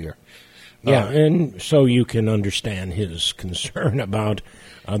 1-11 this year. Yeah, and so you can understand his concern about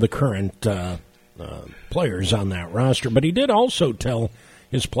the current players on that roster. But he did also tell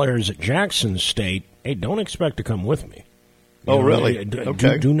his players at Jackson State, hey, don't expect to come with me. Really?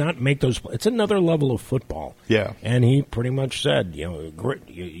 Okay. Do not make those. It's another level of football. Yeah. And he pretty much said, great,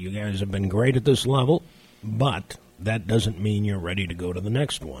 you guys have been great at this level, but that doesn't mean you're ready to go to the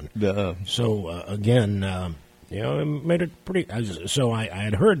next one. So, again, it made it pretty. So I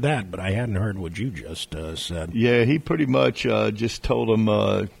had heard that, but I hadn't heard what you just said. Yeah, he pretty much just told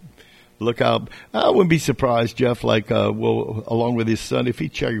him, look out. I wouldn't be surprised, Jeff, along with his son, if he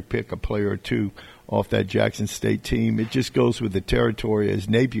cherry pick a player or two off that Jackson State team. It just goes with the territory, as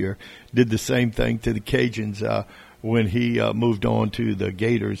Napier did the same thing to the Cajuns when he moved on to the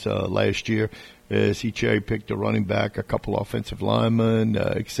Gators last year, as he cherry-picked a running back, a couple offensive linemen,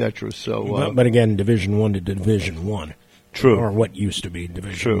 et cetera. So, but again, Division I to Division I. True. Or what used to be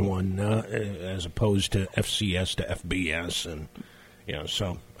Division I, as opposed to FCS to FBS. And,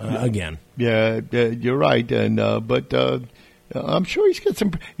 so, again. Yeah, you're right. And but I'm sure he's got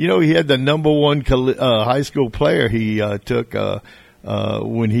some – he had the number one high school player he took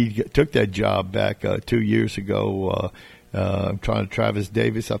when he took that job back 2 years ago. I'm trying to Travis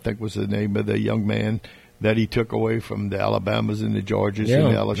Davis, I think was the name of the young man that he took away from the Alabamas and the Georgias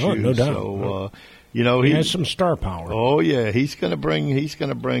and the LSU. No doubt. So, he has some star power. Oh yeah, he's going to bring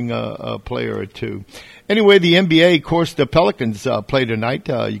a player or two. Anyway, the NBA, of course, the Pelicans play tonight.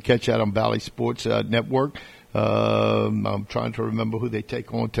 You catch that on Bayou Sports Network. I'm trying to remember who they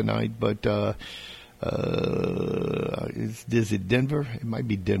take on tonight, but is it Denver? It might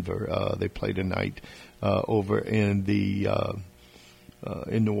be Denver. They play tonight over in New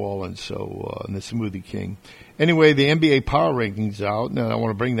Orleans, so in the Smoothie King. Anyway, the NBA power rankings out, and I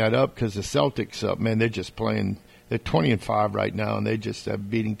want to bring that up because the Celtics, man, they're just playing. They're 20-5 right now, and they just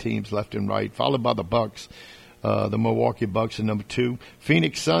beating teams left and right. Followed by the Bucks, the Milwaukee Bucks are number 2.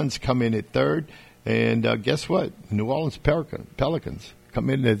 Phoenix Suns come in at 3rd, and guess what? New Orleans Pelicans come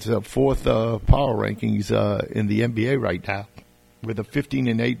in as 4th power rankings in the NBA right now, with a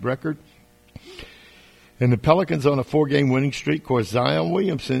 15-8 record. And the Pelicans on a 4-game winning streak. Of course, Zion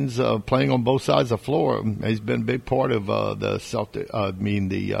Williamson's playing on both sides of the floor. He's been a big part of the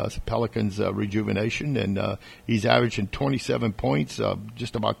Pelicans' rejuvenation, and he's averaging 27 points,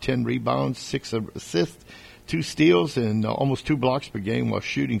 just about 10 rebounds, 6 assists, 2 steals, and almost 2 blocks per game, while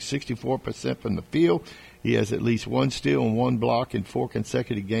shooting 64% from the field. He has at least 1 steal and 1 block in 4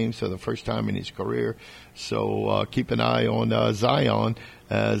 consecutive games for the first time in his career. So keep an eye on Zion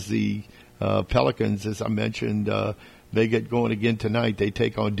as the Pelicans, as I mentioned, they get going again tonight. They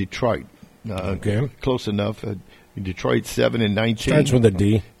take on Detroit. Okay. Close enough. Detroit 7-19. Starts with a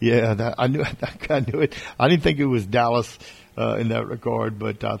D. Yeah, I knew it. I didn't think it was Dallas in that regard,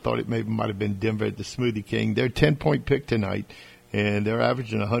 but I thought it might have been Denver at the Smoothie King. They're a 10-point pick tonight, and they're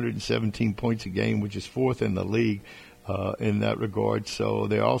averaging 117 points a game, which is 4th in the league in that regard. So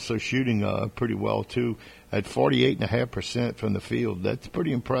they're also shooting pretty well, too, at 48.5% from the field. That's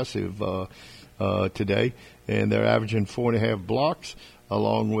pretty impressive today. And they're averaging 4.5 blocks,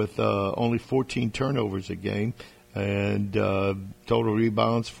 along with only 14 turnovers a game. And total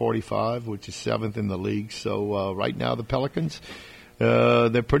rebounds, 45, which is 7th in the league. So right now the Pelicans,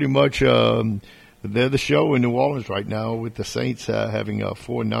 they're pretty much they're the show in New Orleans right now, with the Saints having a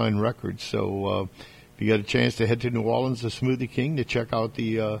 4-9 record. So if you got a chance to head to New Orleans, the Smoothie King, to check out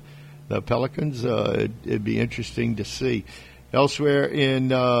the Pelicans, it'd be interesting to see. Elsewhere in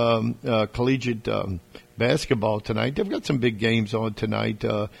collegiate basketball tonight, they've got some big games on tonight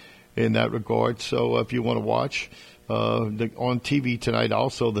in that regard. So if you want to watch on TV tonight,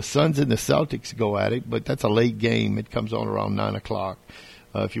 also the Suns and the Celtics go at it, but that's a late game. It comes on around 9 o'clock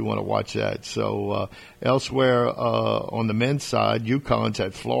if you want to watch that. So elsewhere on the men's side, UConn's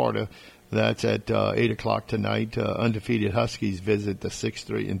at Florida. That's at 8 o'clock tonight. Undefeated Huskies visit the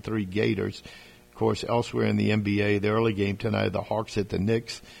 6-3 Gators. Of course, elsewhere in the NBA, the early game tonight, the Hawks at the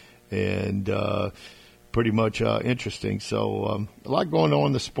Knicks, and pretty much interesting. So a lot going on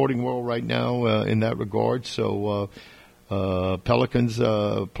in the sporting world right now in that regard. So Pelicans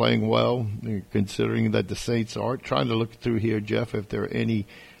playing well, considering that the Saints are. Trying to look through here, Jeff, if there are any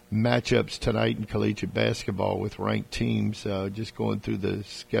matchups tonight in collegiate basketball with ranked teams. Just going through the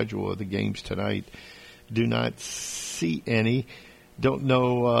schedule of the games tonight. Do not see any. Don't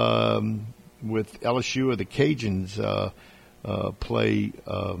know with LSU or the Cajuns play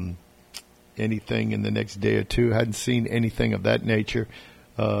anything in the next day or two. Hadn't seen anything of that nature.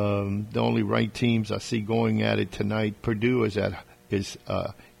 The only ranked teams I see going at it tonight, Purdue is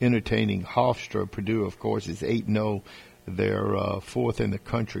entertaining Hofstra. Purdue, of course, is 8-0. They're 4th in the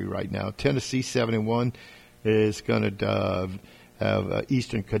country right now. Tennessee 7-1 is going to have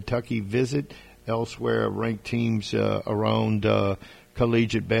Eastern Kentucky visit. Elsewhere, ranked teams around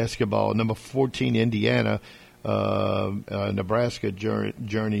collegiate basketball. Number 14, Indiana. Nebraska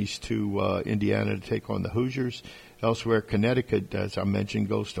journeys to Indiana to take on the Hoosiers. Elsewhere, Connecticut, as I mentioned,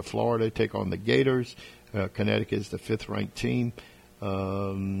 goes to Florida to take on the Gators. Connecticut is the 5th-ranked team.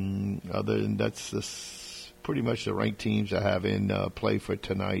 Other than that's pretty much the ranked teams I have in play for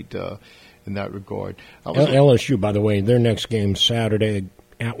tonight in that regard. LSU, by the way, their next game Saturday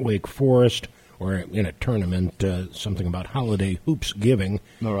at Wake Forest. We're in a tournament, something about holiday hoops giving.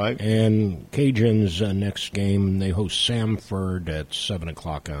 All right. And Cajuns' next game, they host Samford at 7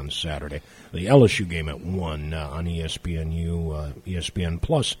 o'clock on Saturday. The LSU game at 1 on ESPNU, ESPN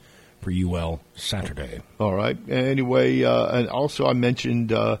Plus for UL Saturday. All right. Anyway, and also I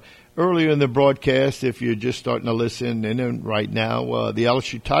mentioned earlier in the broadcast, if you're just starting to listen and then right now, the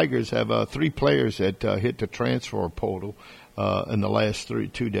LSU Tigers have 3 players that hit the transfer portal in the last 3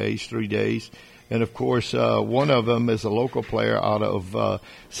 days. And, of course, one of them is a local player out of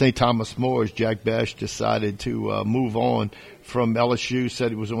St. Thomas More. Jack Bash decided to move on from LSU,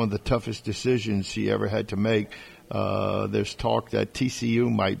 said it was one of the toughest decisions he ever had to make. There's talk that TCU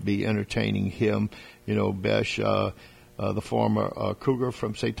might be entertaining him. You know, Bash, the former Cougar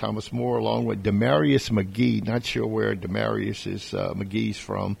from St. Thomas More, along with Demarius McGee. Not sure where Demarius McGee's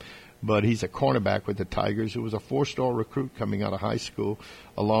from, but he's a cornerback with the Tigers who was a 4-star recruit coming out of high school,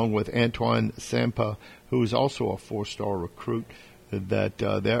 along with Antoine Sampa, who is also a 4-star recruit, that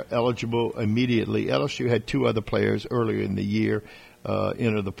they're eligible immediately. LSU had 2 other players earlier in the year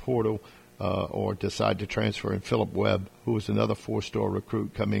enter the portal or decide to transfer, in Philip Webb, who was another 4-star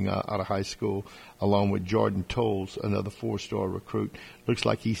recruit coming out of high school, along with Jordan Tolles, another 4-star recruit. Looks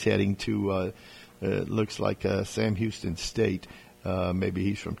like he's heading to Sam Houston State. Maybe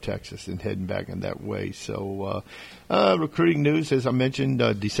he's from Texas and heading back in that way. So recruiting news, as I mentioned,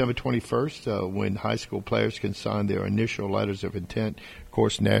 December 21st, when high school players can sign their initial letters of intent. Of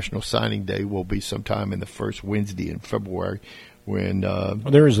course, National Signing Day will be sometime in the first Wednesday in February. When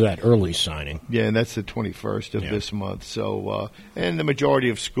there is that early signing. Yeah, and that's the 21st of this month. So, and the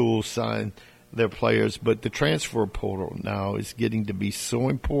majority of schools sign their players, but the transfer portal now is getting to be so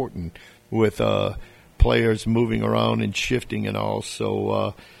important with players moving around and shifting and all.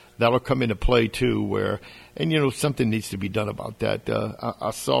 So that'll come into play too. And something needs to be done about that. I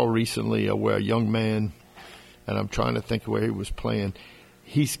saw recently where a young man, and I'm trying to think where he was playing.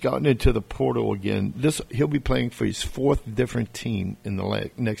 He's gotten into the portal again. He'll be playing for his 4th different team in the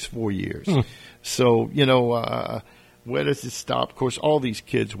next 4 years. So, where does it stop? Of course, all these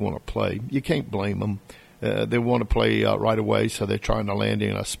kids want to play. You can't blame them. They want to play right away, so they're trying to land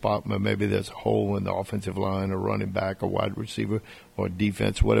in a spot where maybe there's a hole in the offensive line or running back or wide receiver or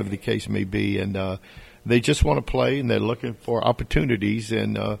defense, whatever the case may be. And they just want to play, and they're looking for opportunities.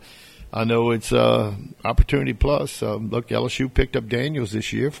 And I know it's Opportunity Plus. Look, LSU picked up Daniels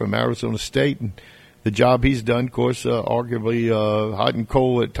this year from Arizona State, and the job he's done, of course, arguably hot and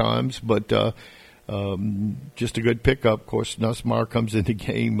cold at times, but just a good pickup. Of course, Nussmeier comes in the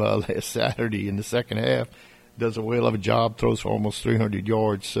game last Saturday in the second half, does a whale of a job, throws for almost 300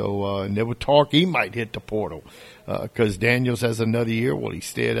 yards. So, and there was talk he might hit the portal because Daniels has another year. Will he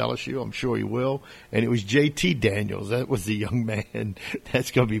stay at LSU? I'm sure he will. And it was J.T. Daniels. That was the young man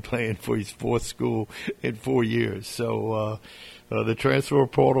that's going to be playing for his 4th school in 4 years. So the transfer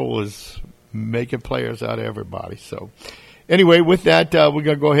portal is making players out of everybody. So anyway, with that, we're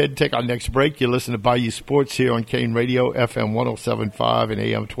going to go ahead and take our next break. You listen to Bayou Sports here on Kane Radio, FM 107.5 and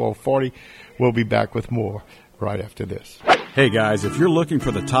AM 1240. We'll be back with more right after this. Hey guys, if you're looking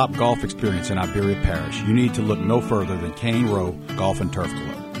for the top golf experience in Iberia Parish, you need to look no further than Cane Row Golf and Turf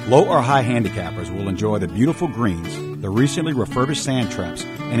Club. Low or high handicappers will enjoy the beautiful greens, the recently refurbished sand traps,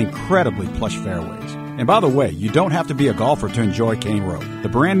 and incredibly plush fairways. And by the way, you don't have to be a golfer to enjoy Cane Row. The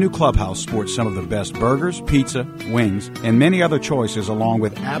brand new clubhouse sports some of the best burgers, pizza, wings, and many other choices, along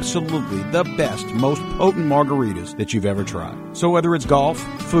with absolutely the best, most potent margaritas that you've ever tried. So whether it's golf,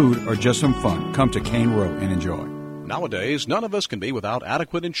 food, or just some fun, come to Cane Row and enjoy. Nowadays, none of us can be without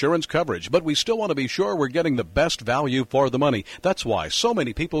adequate insurance coverage, but we still want to be sure we're getting the best value for the money. That's why so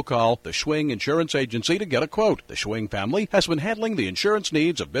many people call the Schwing Insurance Agency to get a quote. The Schwing family has been handling the insurance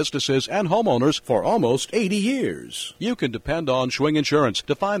needs of businesses and homeowners for almost 80 years. You can depend on Schwing Insurance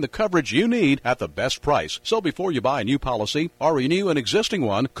to find the coverage you need at the best price. So before you buy a new policy or renew an existing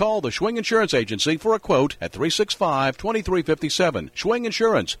one, call the Schwing Insurance Agency for a quote at 365-2357. Schwing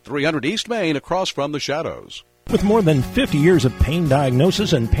Insurance, 300 East Main, across from the Shadows. With more than 50 years of pain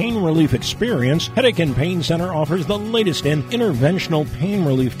diagnosis and pain relief experience, Headache and Pain Center offers the latest in interventional pain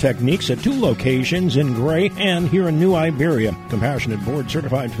relief techniques at 2 locations in Gray and here in New Iberia. Compassionate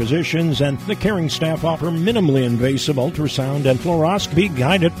board-certified physicians and the caring staff offer minimally invasive ultrasound and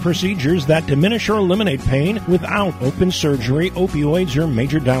fluoroscopy-guided procedures that diminish or eliminate pain without open surgery, opioids, or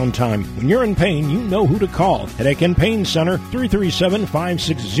major downtime. When you're in pain, you know who to call. Headache and Pain Center,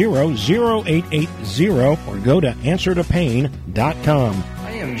 337-560-0880, or go to answertopain.com.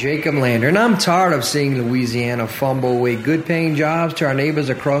 I am Jacob Lander, and I'm tired of seeing Louisiana fumble away good-paying jobs to our neighbors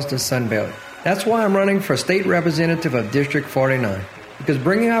across the Sun Belt. That's why I'm running for state representative of District 49. because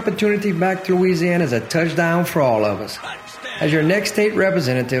bringing opportunity back to Louisiana is a touchdown for all of us. As your next state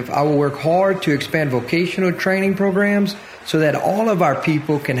representative, I will work hard to expand vocational training programs so that all of our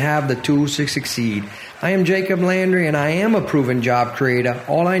people can have the tools to succeed. I am Jacob Landry, and I am a proven job creator.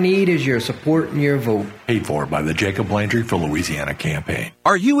 All I need is your support and your vote. Paid for by the Jacob Landry for Louisiana campaign.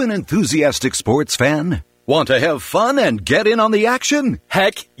 Are you an enthusiastic sports fan? Want to have fun and get in on the action?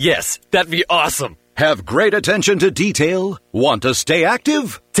 Heck, yes. That'd be awesome. Have great attention to detail? Want to stay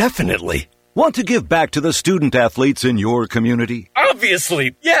active? Definitely. Want to give back to the student athletes in your community?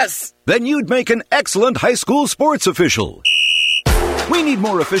 Obviously, yes. Then you'd make an excellent high school sports official. We need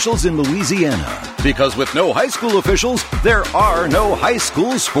more officials in Louisiana, because with no high school officials, there are no high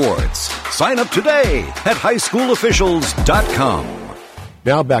school sports. Sign up today at highschoolofficials.com.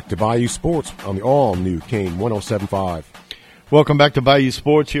 Now back to Bayou Sports on the all-new Kane 107.5. Welcome back to Bayou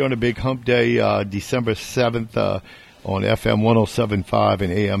Sports here on a big hump day, December 7th, on FM 107.5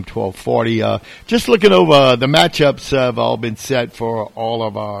 and AM 1240. Just looking over, the matchups have all been set for all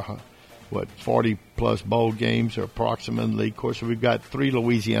of our, 40-plus bowl games or approximately. Of course, we've got 3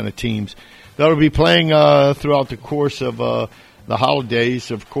 Louisiana teams that will be playing throughout the course of the holidays.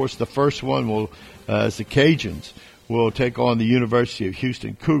 Of course, the first one is the Cajuns will take on the University of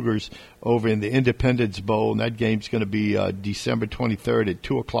Houston Cougars over in the Independence Bowl, and that game's going to be December 23rd at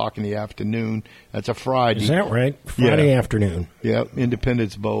 2 o'clock in the afternoon. That's a Friday. Is that right? Friday afternoon. Yeah,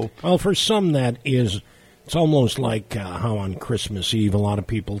 Independence Bowl. Well, for some that is, it's almost like how on Christmas Eve a lot of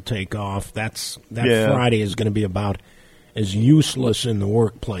people take off. That Friday is going to be about as useless in the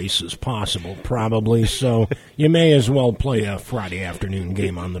workplace as possible, probably. So you may as well play a Friday afternoon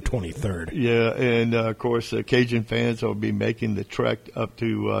game on the 23rd. Yeah, and, of course, Cajun fans will be making the trek up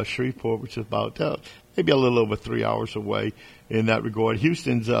to Shreveport, which is about maybe a little over 3 hours away in that regard.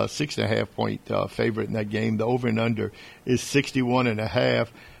 Houston's 6.5-point favorite in that game. The over and under is 61.5.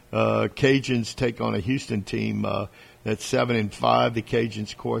 Cajuns take on a Houston team that's 7-5. The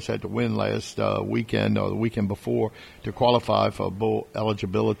Cajuns, of course, had to win last weekend or the weekend before to qualify for bowl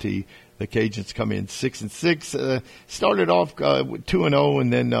eligibility. The Cajuns come in 6-6. Started off with 2-0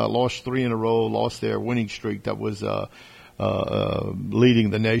 and then lost 3 in a row. Lost their winning streak that was leading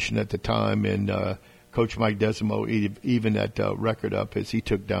the nation at the time. And Coach Mike Desimo even that record up as he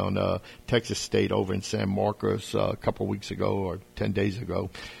took down Texas State over in San Marcos a couple weeks ago or 10 days ago.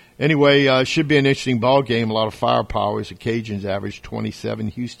 Anyway, should be an interesting ball game. A lot of firepower as the Cajuns average 27,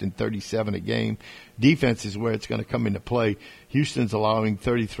 Houston 37 a game. Defense is where it's going to come into play. Houston's allowing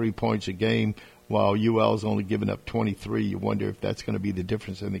 33 points a game, while UL's only giving up 23. You wonder if that's going to be the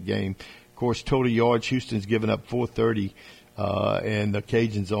difference in the game. Of course, total yards, Houston's giving up 430, and the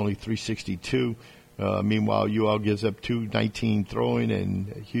Cajuns only 362. Meanwhile, UL gives up 219 throwing and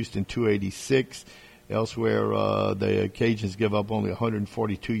Houston 286. Elsewhere, the Cajuns give up only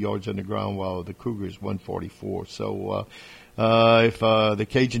 142 yards on the ground, while the Cougars 144. So if the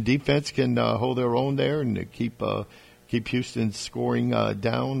Cajun defense can hold their own there and keep Houston's scoring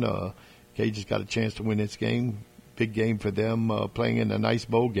down, Cajuns got a chance to win this game. Big game for them, playing in a nice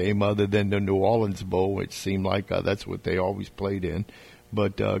bowl game other than the New Orleans Bowl, which seemed like that's what they always played in.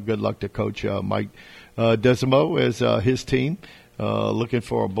 But good luck to Coach Mike Desimo as his team. Looking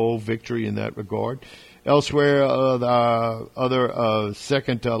for a bowl victory in that regard. Elsewhere, the other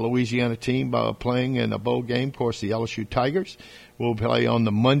second Louisiana team playing in a bowl game, of course, the LSU Tigers will play on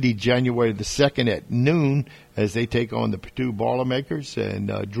the Monday, January the 2nd at noon as they take on the Purdue Boilermakers. And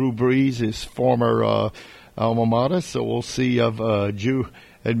Drew Brees is former alma mater, so we'll see if Drew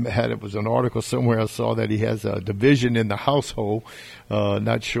it was an article somewhere I saw that he has a division in the household.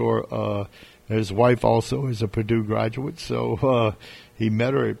 Not sure. His wife also is a Purdue graduate, so he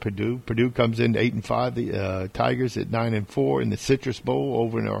met her at Purdue. Purdue comes in 8-5. The Tigers at 9-4 in the Citrus Bowl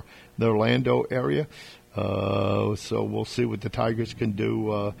over in the Orlando area. So we'll see what the Tigers can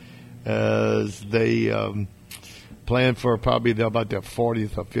do as they plan for probably about their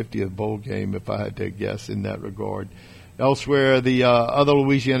 40th or 50th bowl game, if I had to guess in that regard. Elsewhere, the other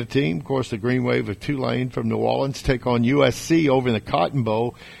Louisiana team, of course, the Green Wave of Tulane from New Orleans, take on USC over in the Cotton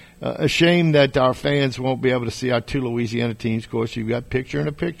Bowl. A shame that our fans won't be able to see our 2 Louisiana teams. Of course, you've got picture in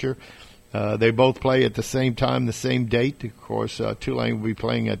a picture. They both play at the same time, the same date. Of course, Tulane will be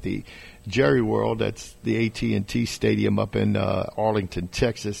playing at the Jerry World. That's the AT&T Stadium up in Arlington,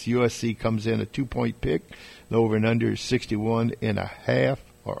 Texas. USC comes in a 2-point pick. The over and under is 61.5,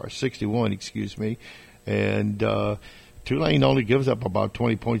 or 61, excuse me. And Tulane only gives up about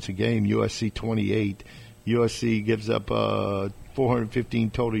 20 points a game. USC 28. USC gives up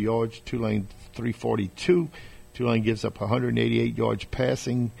 415 total yards. Tulane 342. Tulane gives up 188 yards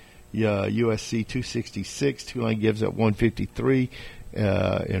passing. USC 266. Tulane gives up 153.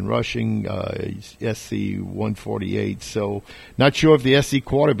 in rushing. He's SC 148. So not sure if the SC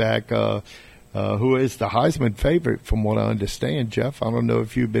quarterback, who is the Heisman favorite from what I understand, Jeff. I don't know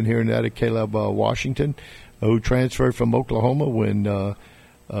if you've been hearing that of Caleb Washington, who transferred from Oklahoma when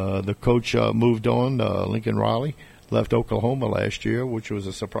the coach moved on, Lincoln Riley. Left Oklahoma last year, which was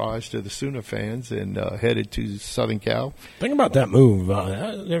a surprise to the Sooner fans, and headed to Southern Cal. Think about that move.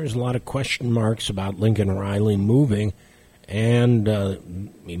 There's a lot of question marks about Lincoln Riley moving, and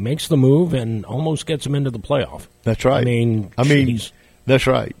he makes the move and almost gets him into the playoff. That's right. I mean, that's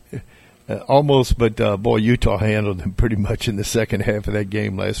right. Almost, but boy, Utah handled him pretty much in the second half of that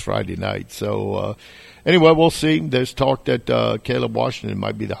game last Friday night. So anyway, we'll see. There's talk that Caleb Washington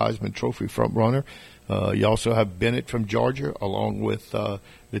might be the Heisman Trophy front runner. You also have Bennett from Georgia, along with the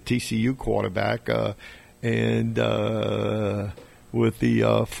TCU quarterback, and with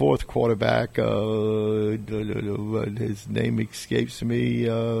the fourth quarterback, his name escapes me.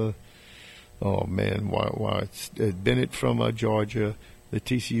 Oh man, why? It's Bennett from Georgia, the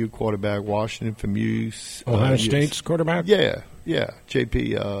TCU quarterback, Washington from Ohio State's quarterback. Yeah,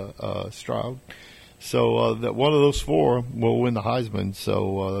 J.P. Stroud. So that one of those four will win the Heisman.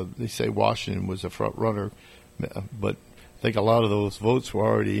 So they say Washington was a front runner, but I think a lot of those votes were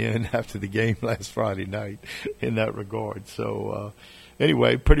already in after the game last Friday night in that regard. So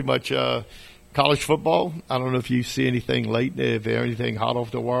anyway, pretty much college football. I don't know if you see anything late, if there's anything hot off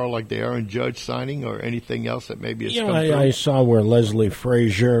the wire like the Aaron Judge signing or anything else that maybe has come through. I saw where Leslie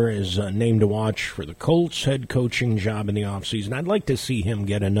Frazier is named to watch for the Colts head coaching job in the offseason. I'd like to see him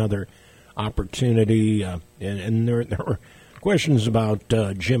get another opportunity, and there were questions about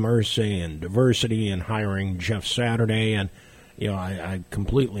Jim Irsay and diversity and hiring Jeff Saturday, and I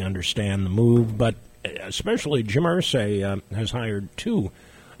completely understand the move, but especially Jim Irsay has hired two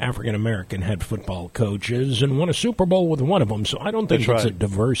African-American head football coaches and won a Super Bowl with one of them, so I don't think it's a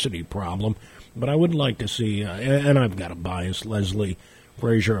diversity problem, but I would like to see, and I've got a bias, Leslie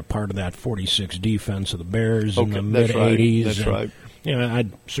Frazier, a part of that 46 defense of the Bears in the mid-'80s. That's right.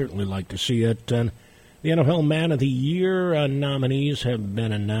 I'd certainly like to see it. And the NFL Man of the Year nominees have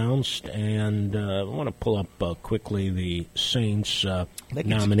been announced, and I want to pull up quickly the Saints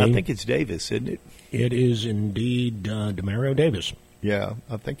nominee. I think it's Davis, isn't it? It is indeed Demario Davis. Yeah,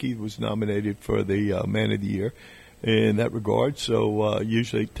 I think he was nominated for the Man of the Year in that regard. So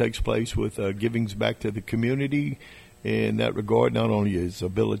usually it takes place with givings back to the community in that regard, not only his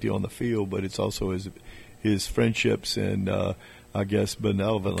ability on the field, but it's also his friendships and I guess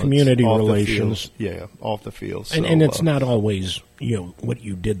benevolence, community relations, off the field. So, and it's not always what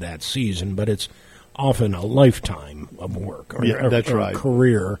you did that season, but it's often a lifetime of work or a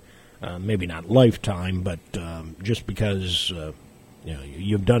career. Maybe not lifetime, but just because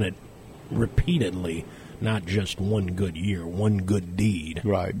you've done it repeatedly, not just one good year, one good deed.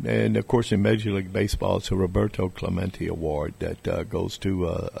 Right, and of course in Major League Baseball, it's a Roberto Clemente Award that goes to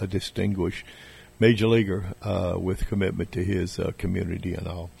a distinguished major leaguer with commitment to his community and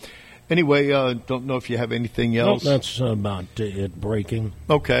all. Anyway, don't know if you have anything else. No, that's about it breaking.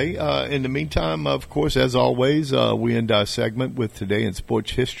 Okay. In the meantime, of course, as always, we end our segment with Today in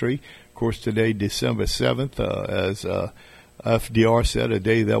Sports History. Of course, today, December 7th, as FDR said, a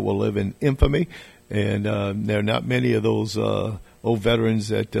day that will live in infamy. And there are not many of those old veterans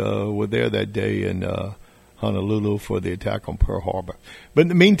that were there that day in Honolulu for the attack on Pearl Harbor. But in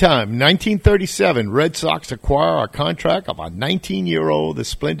the meantime, 1937, Red Sox acquire a contract of a 19-year-old, the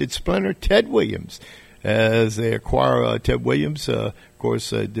splendid splinter, Ted Williams. As they acquire Ted Williams, of course,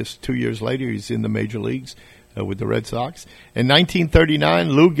 just 2 years later, he's in the major leagues with the Red Sox. In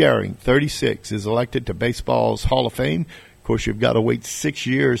 1939, Lou Gehrig, 36, is elected to baseball's Hall of Fame. Of course, you've got to wait 6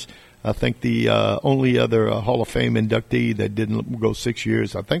 years. I think the only other Hall of Fame inductee that didn't go 6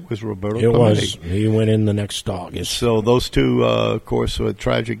 years, I think, was Roberto Clemente. He went in the next August. So those two, of course, were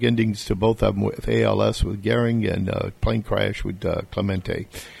tragic endings to both of them with ALS with Gehrig and plane crash with Clemente.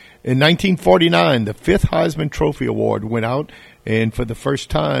 In 1949, the fifth Heisman Trophy Award went out, and for the first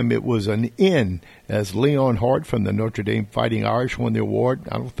time it was an N as Leon Hart from the Notre Dame Fighting Irish won the award.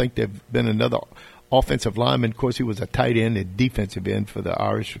 I don't think there's been another offensive lineman. Of course, he was a tight end and defensive end for the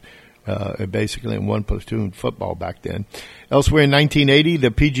Irish, basically in one platoon football back then. Elsewhere in 1980,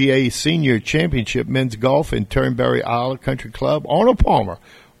 the PGA Senior Championship Men's Golf in Turnberry Isle Country Club, Arnold Palmer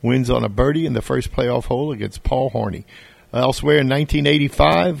wins on a birdie in the first playoff hole against Paul Horney. Elsewhere in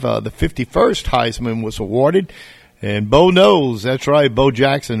 1985, the 51st Heisman was awarded, and Bo knows, that's right, Bo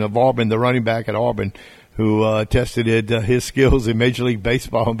Jackson of Auburn, the running back at Auburn, who tested his skills in Major League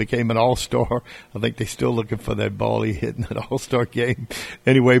Baseball and became an all-star. I think they're still looking for that ball he hit in that all-star game.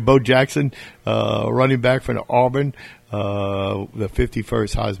 Anyway, Bo Jackson, running back from Auburn, the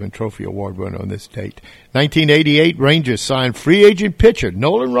 51st Heisman Trophy Award winner on this date. 1988, Rangers signed free agent pitcher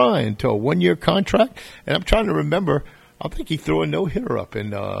Nolan Ryan to a one-year contract. And I'm trying to remember, I think he threw a no-hitter up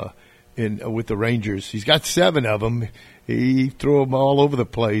with the Rangers. He's got 7 of them. He threw them all over the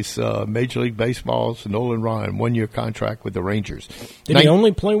place. Major League Baseball's Nolan Ryan, one-year contract with the Rangers. Did he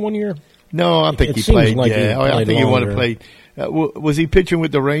only play 1 year? No, I think he played. Like I think he wanted to play. Was he pitching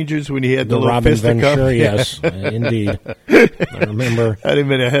with the Rangers when he had the little Robin fisticuff? Ventura, yes, indeed. I remember. Had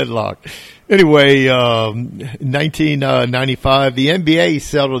him in a headlock. Anyway, 1995, the NBA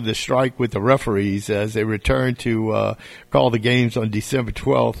settled the strike with the referees as they returned to call the games on December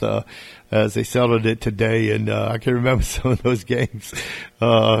 12th. As they settled it today, and I can remember some of those games.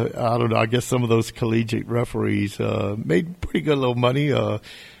 I don't know. I guess some of those collegiate referees made pretty good little money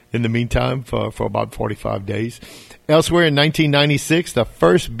in the meantime for about 45 days. Elsewhere in 1996, the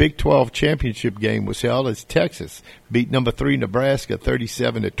first Big 12 championship game was held as Texas beat number 3 Nebraska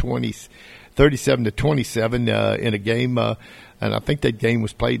 37-27 in a game, and I think that game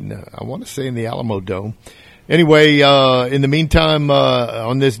was played in, I want to say, in the Alamo Dome. Anyway, in the meantime,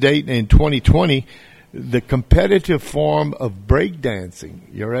 on this date in 2020, the competitive form of breakdancing,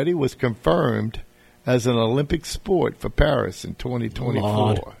 you ready, was confirmed as an Olympic sport for Paris in 2024.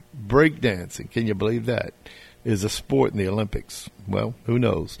 Lord. Breakdancing, can you believe that, is a sport in the Olympics? Well, who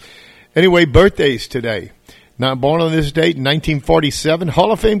knows? Anyway, birthdays today. Now, born on this date in 1947,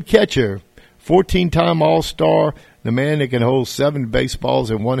 Hall of Fame catcher, 14-time All-Star, the man that can hold 7 baseballs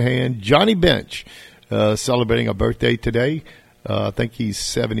in one hand, Johnny Bench. Celebrating a birthday today. I think he's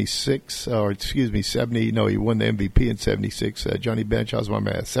 76, or excuse me, 70. No, he won the MVP in 76. Johnny Bench, how's my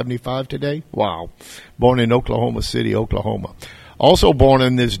math? 75 today? Wow. Born in Oklahoma City, Oklahoma. Also born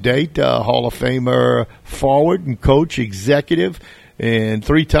on this date, Hall of Famer, forward and coach, executive, and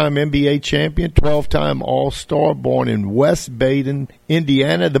 3-time NBA champion, 12-time All-Star, born in West Baden,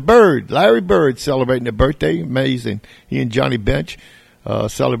 Indiana. The Bird, Larry Bird, celebrating a birthday. Amazing. He and Johnny Bench.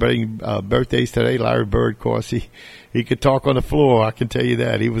 Celebrating birthdays today. Larry Bird, of course, he could talk on the floor, I can tell you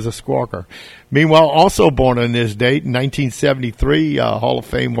that. He was a squawker. Meanwhile, also born on this date, in 1973, Hall of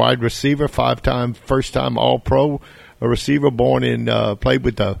Fame wide receiver, 5-time, first-time All-Pro, a receiver born in, played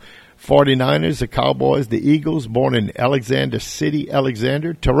with the 49ers, the Cowboys, the Eagles, born in Alexander City,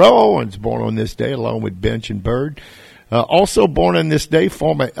 Alexander. Terrell Owens, born on this day, along with Bench and Bird. Also born on this day,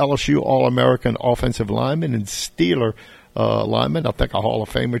 former LSU All-American offensive lineman and Steeler lineman, I think a Hall of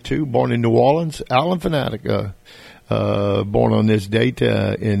Famer too, born in New Orleans, Alan Fanatic, born on this date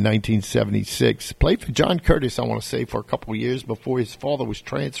in 1976. Played for John Curtis, I want to say, for a couple of years before his father was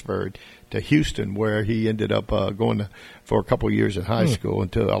transferred to Houston, where he ended up going for a couple of years in high school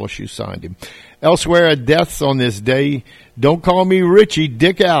until LSU signed him. Elsewhere, deaths on this day. Don't call me Richie.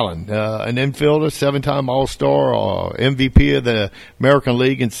 Dick Allen, an infielder, 7-time All-Star, MVP of the American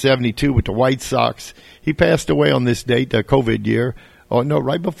League in 72 with the White Sox. He passed away on this date, COVID year. Oh, no,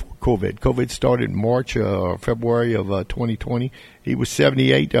 right before COVID. COVID started in March or February of 2020. He was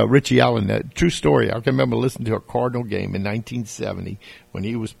 78. Richie Allen, true story. I can remember listening to a Cardinal game in 1970 when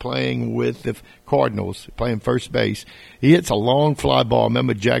he was playing with the Cardinals, playing first base. He hits a long fly ball. I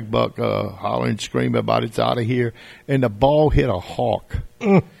remember Jack Buck hollering and screaming about it's out of here. And the ball hit a hawk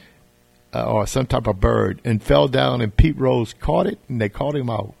or some type of bird and fell down, and Pete Rose caught it, and they caught him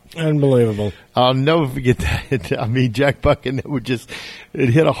out. Unbelievable. I'll never forget that. I mean, Jack Buck and it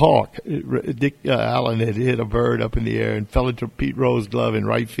hit a hawk. Dick Allen had hit a bird up in the air and fell into Pete Rose's glove in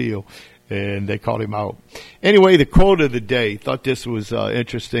right field, and they caught him out. Anyway, the quote of the day, thought this was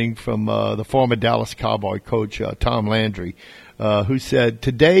interesting, from the former Dallas Cowboy coach, Tom Landry, who said,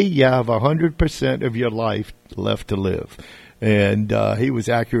 "Today you have 100% of your life left to live." And he was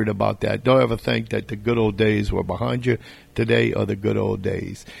accurate about that. Don't ever think that the good old days were behind you. Today are the good old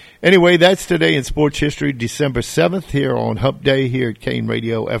days. Anyway, that's today in sports history, December 7th, here on Hump Day here at Kane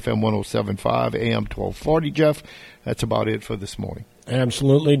Radio, FM 107.5, AM 1240. Jeff, that's about it for this morning.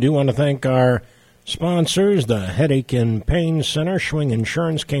 Absolutely. Do want to thank our sponsors, the Headache and Pain Center, Schwing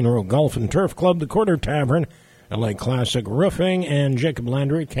Insurance, Cane Road Golf and Turf Club, the Quarter Tavern, LA Classic Roofing, and Jacob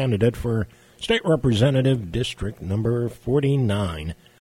Landry, candidate for State Representative, District number 49.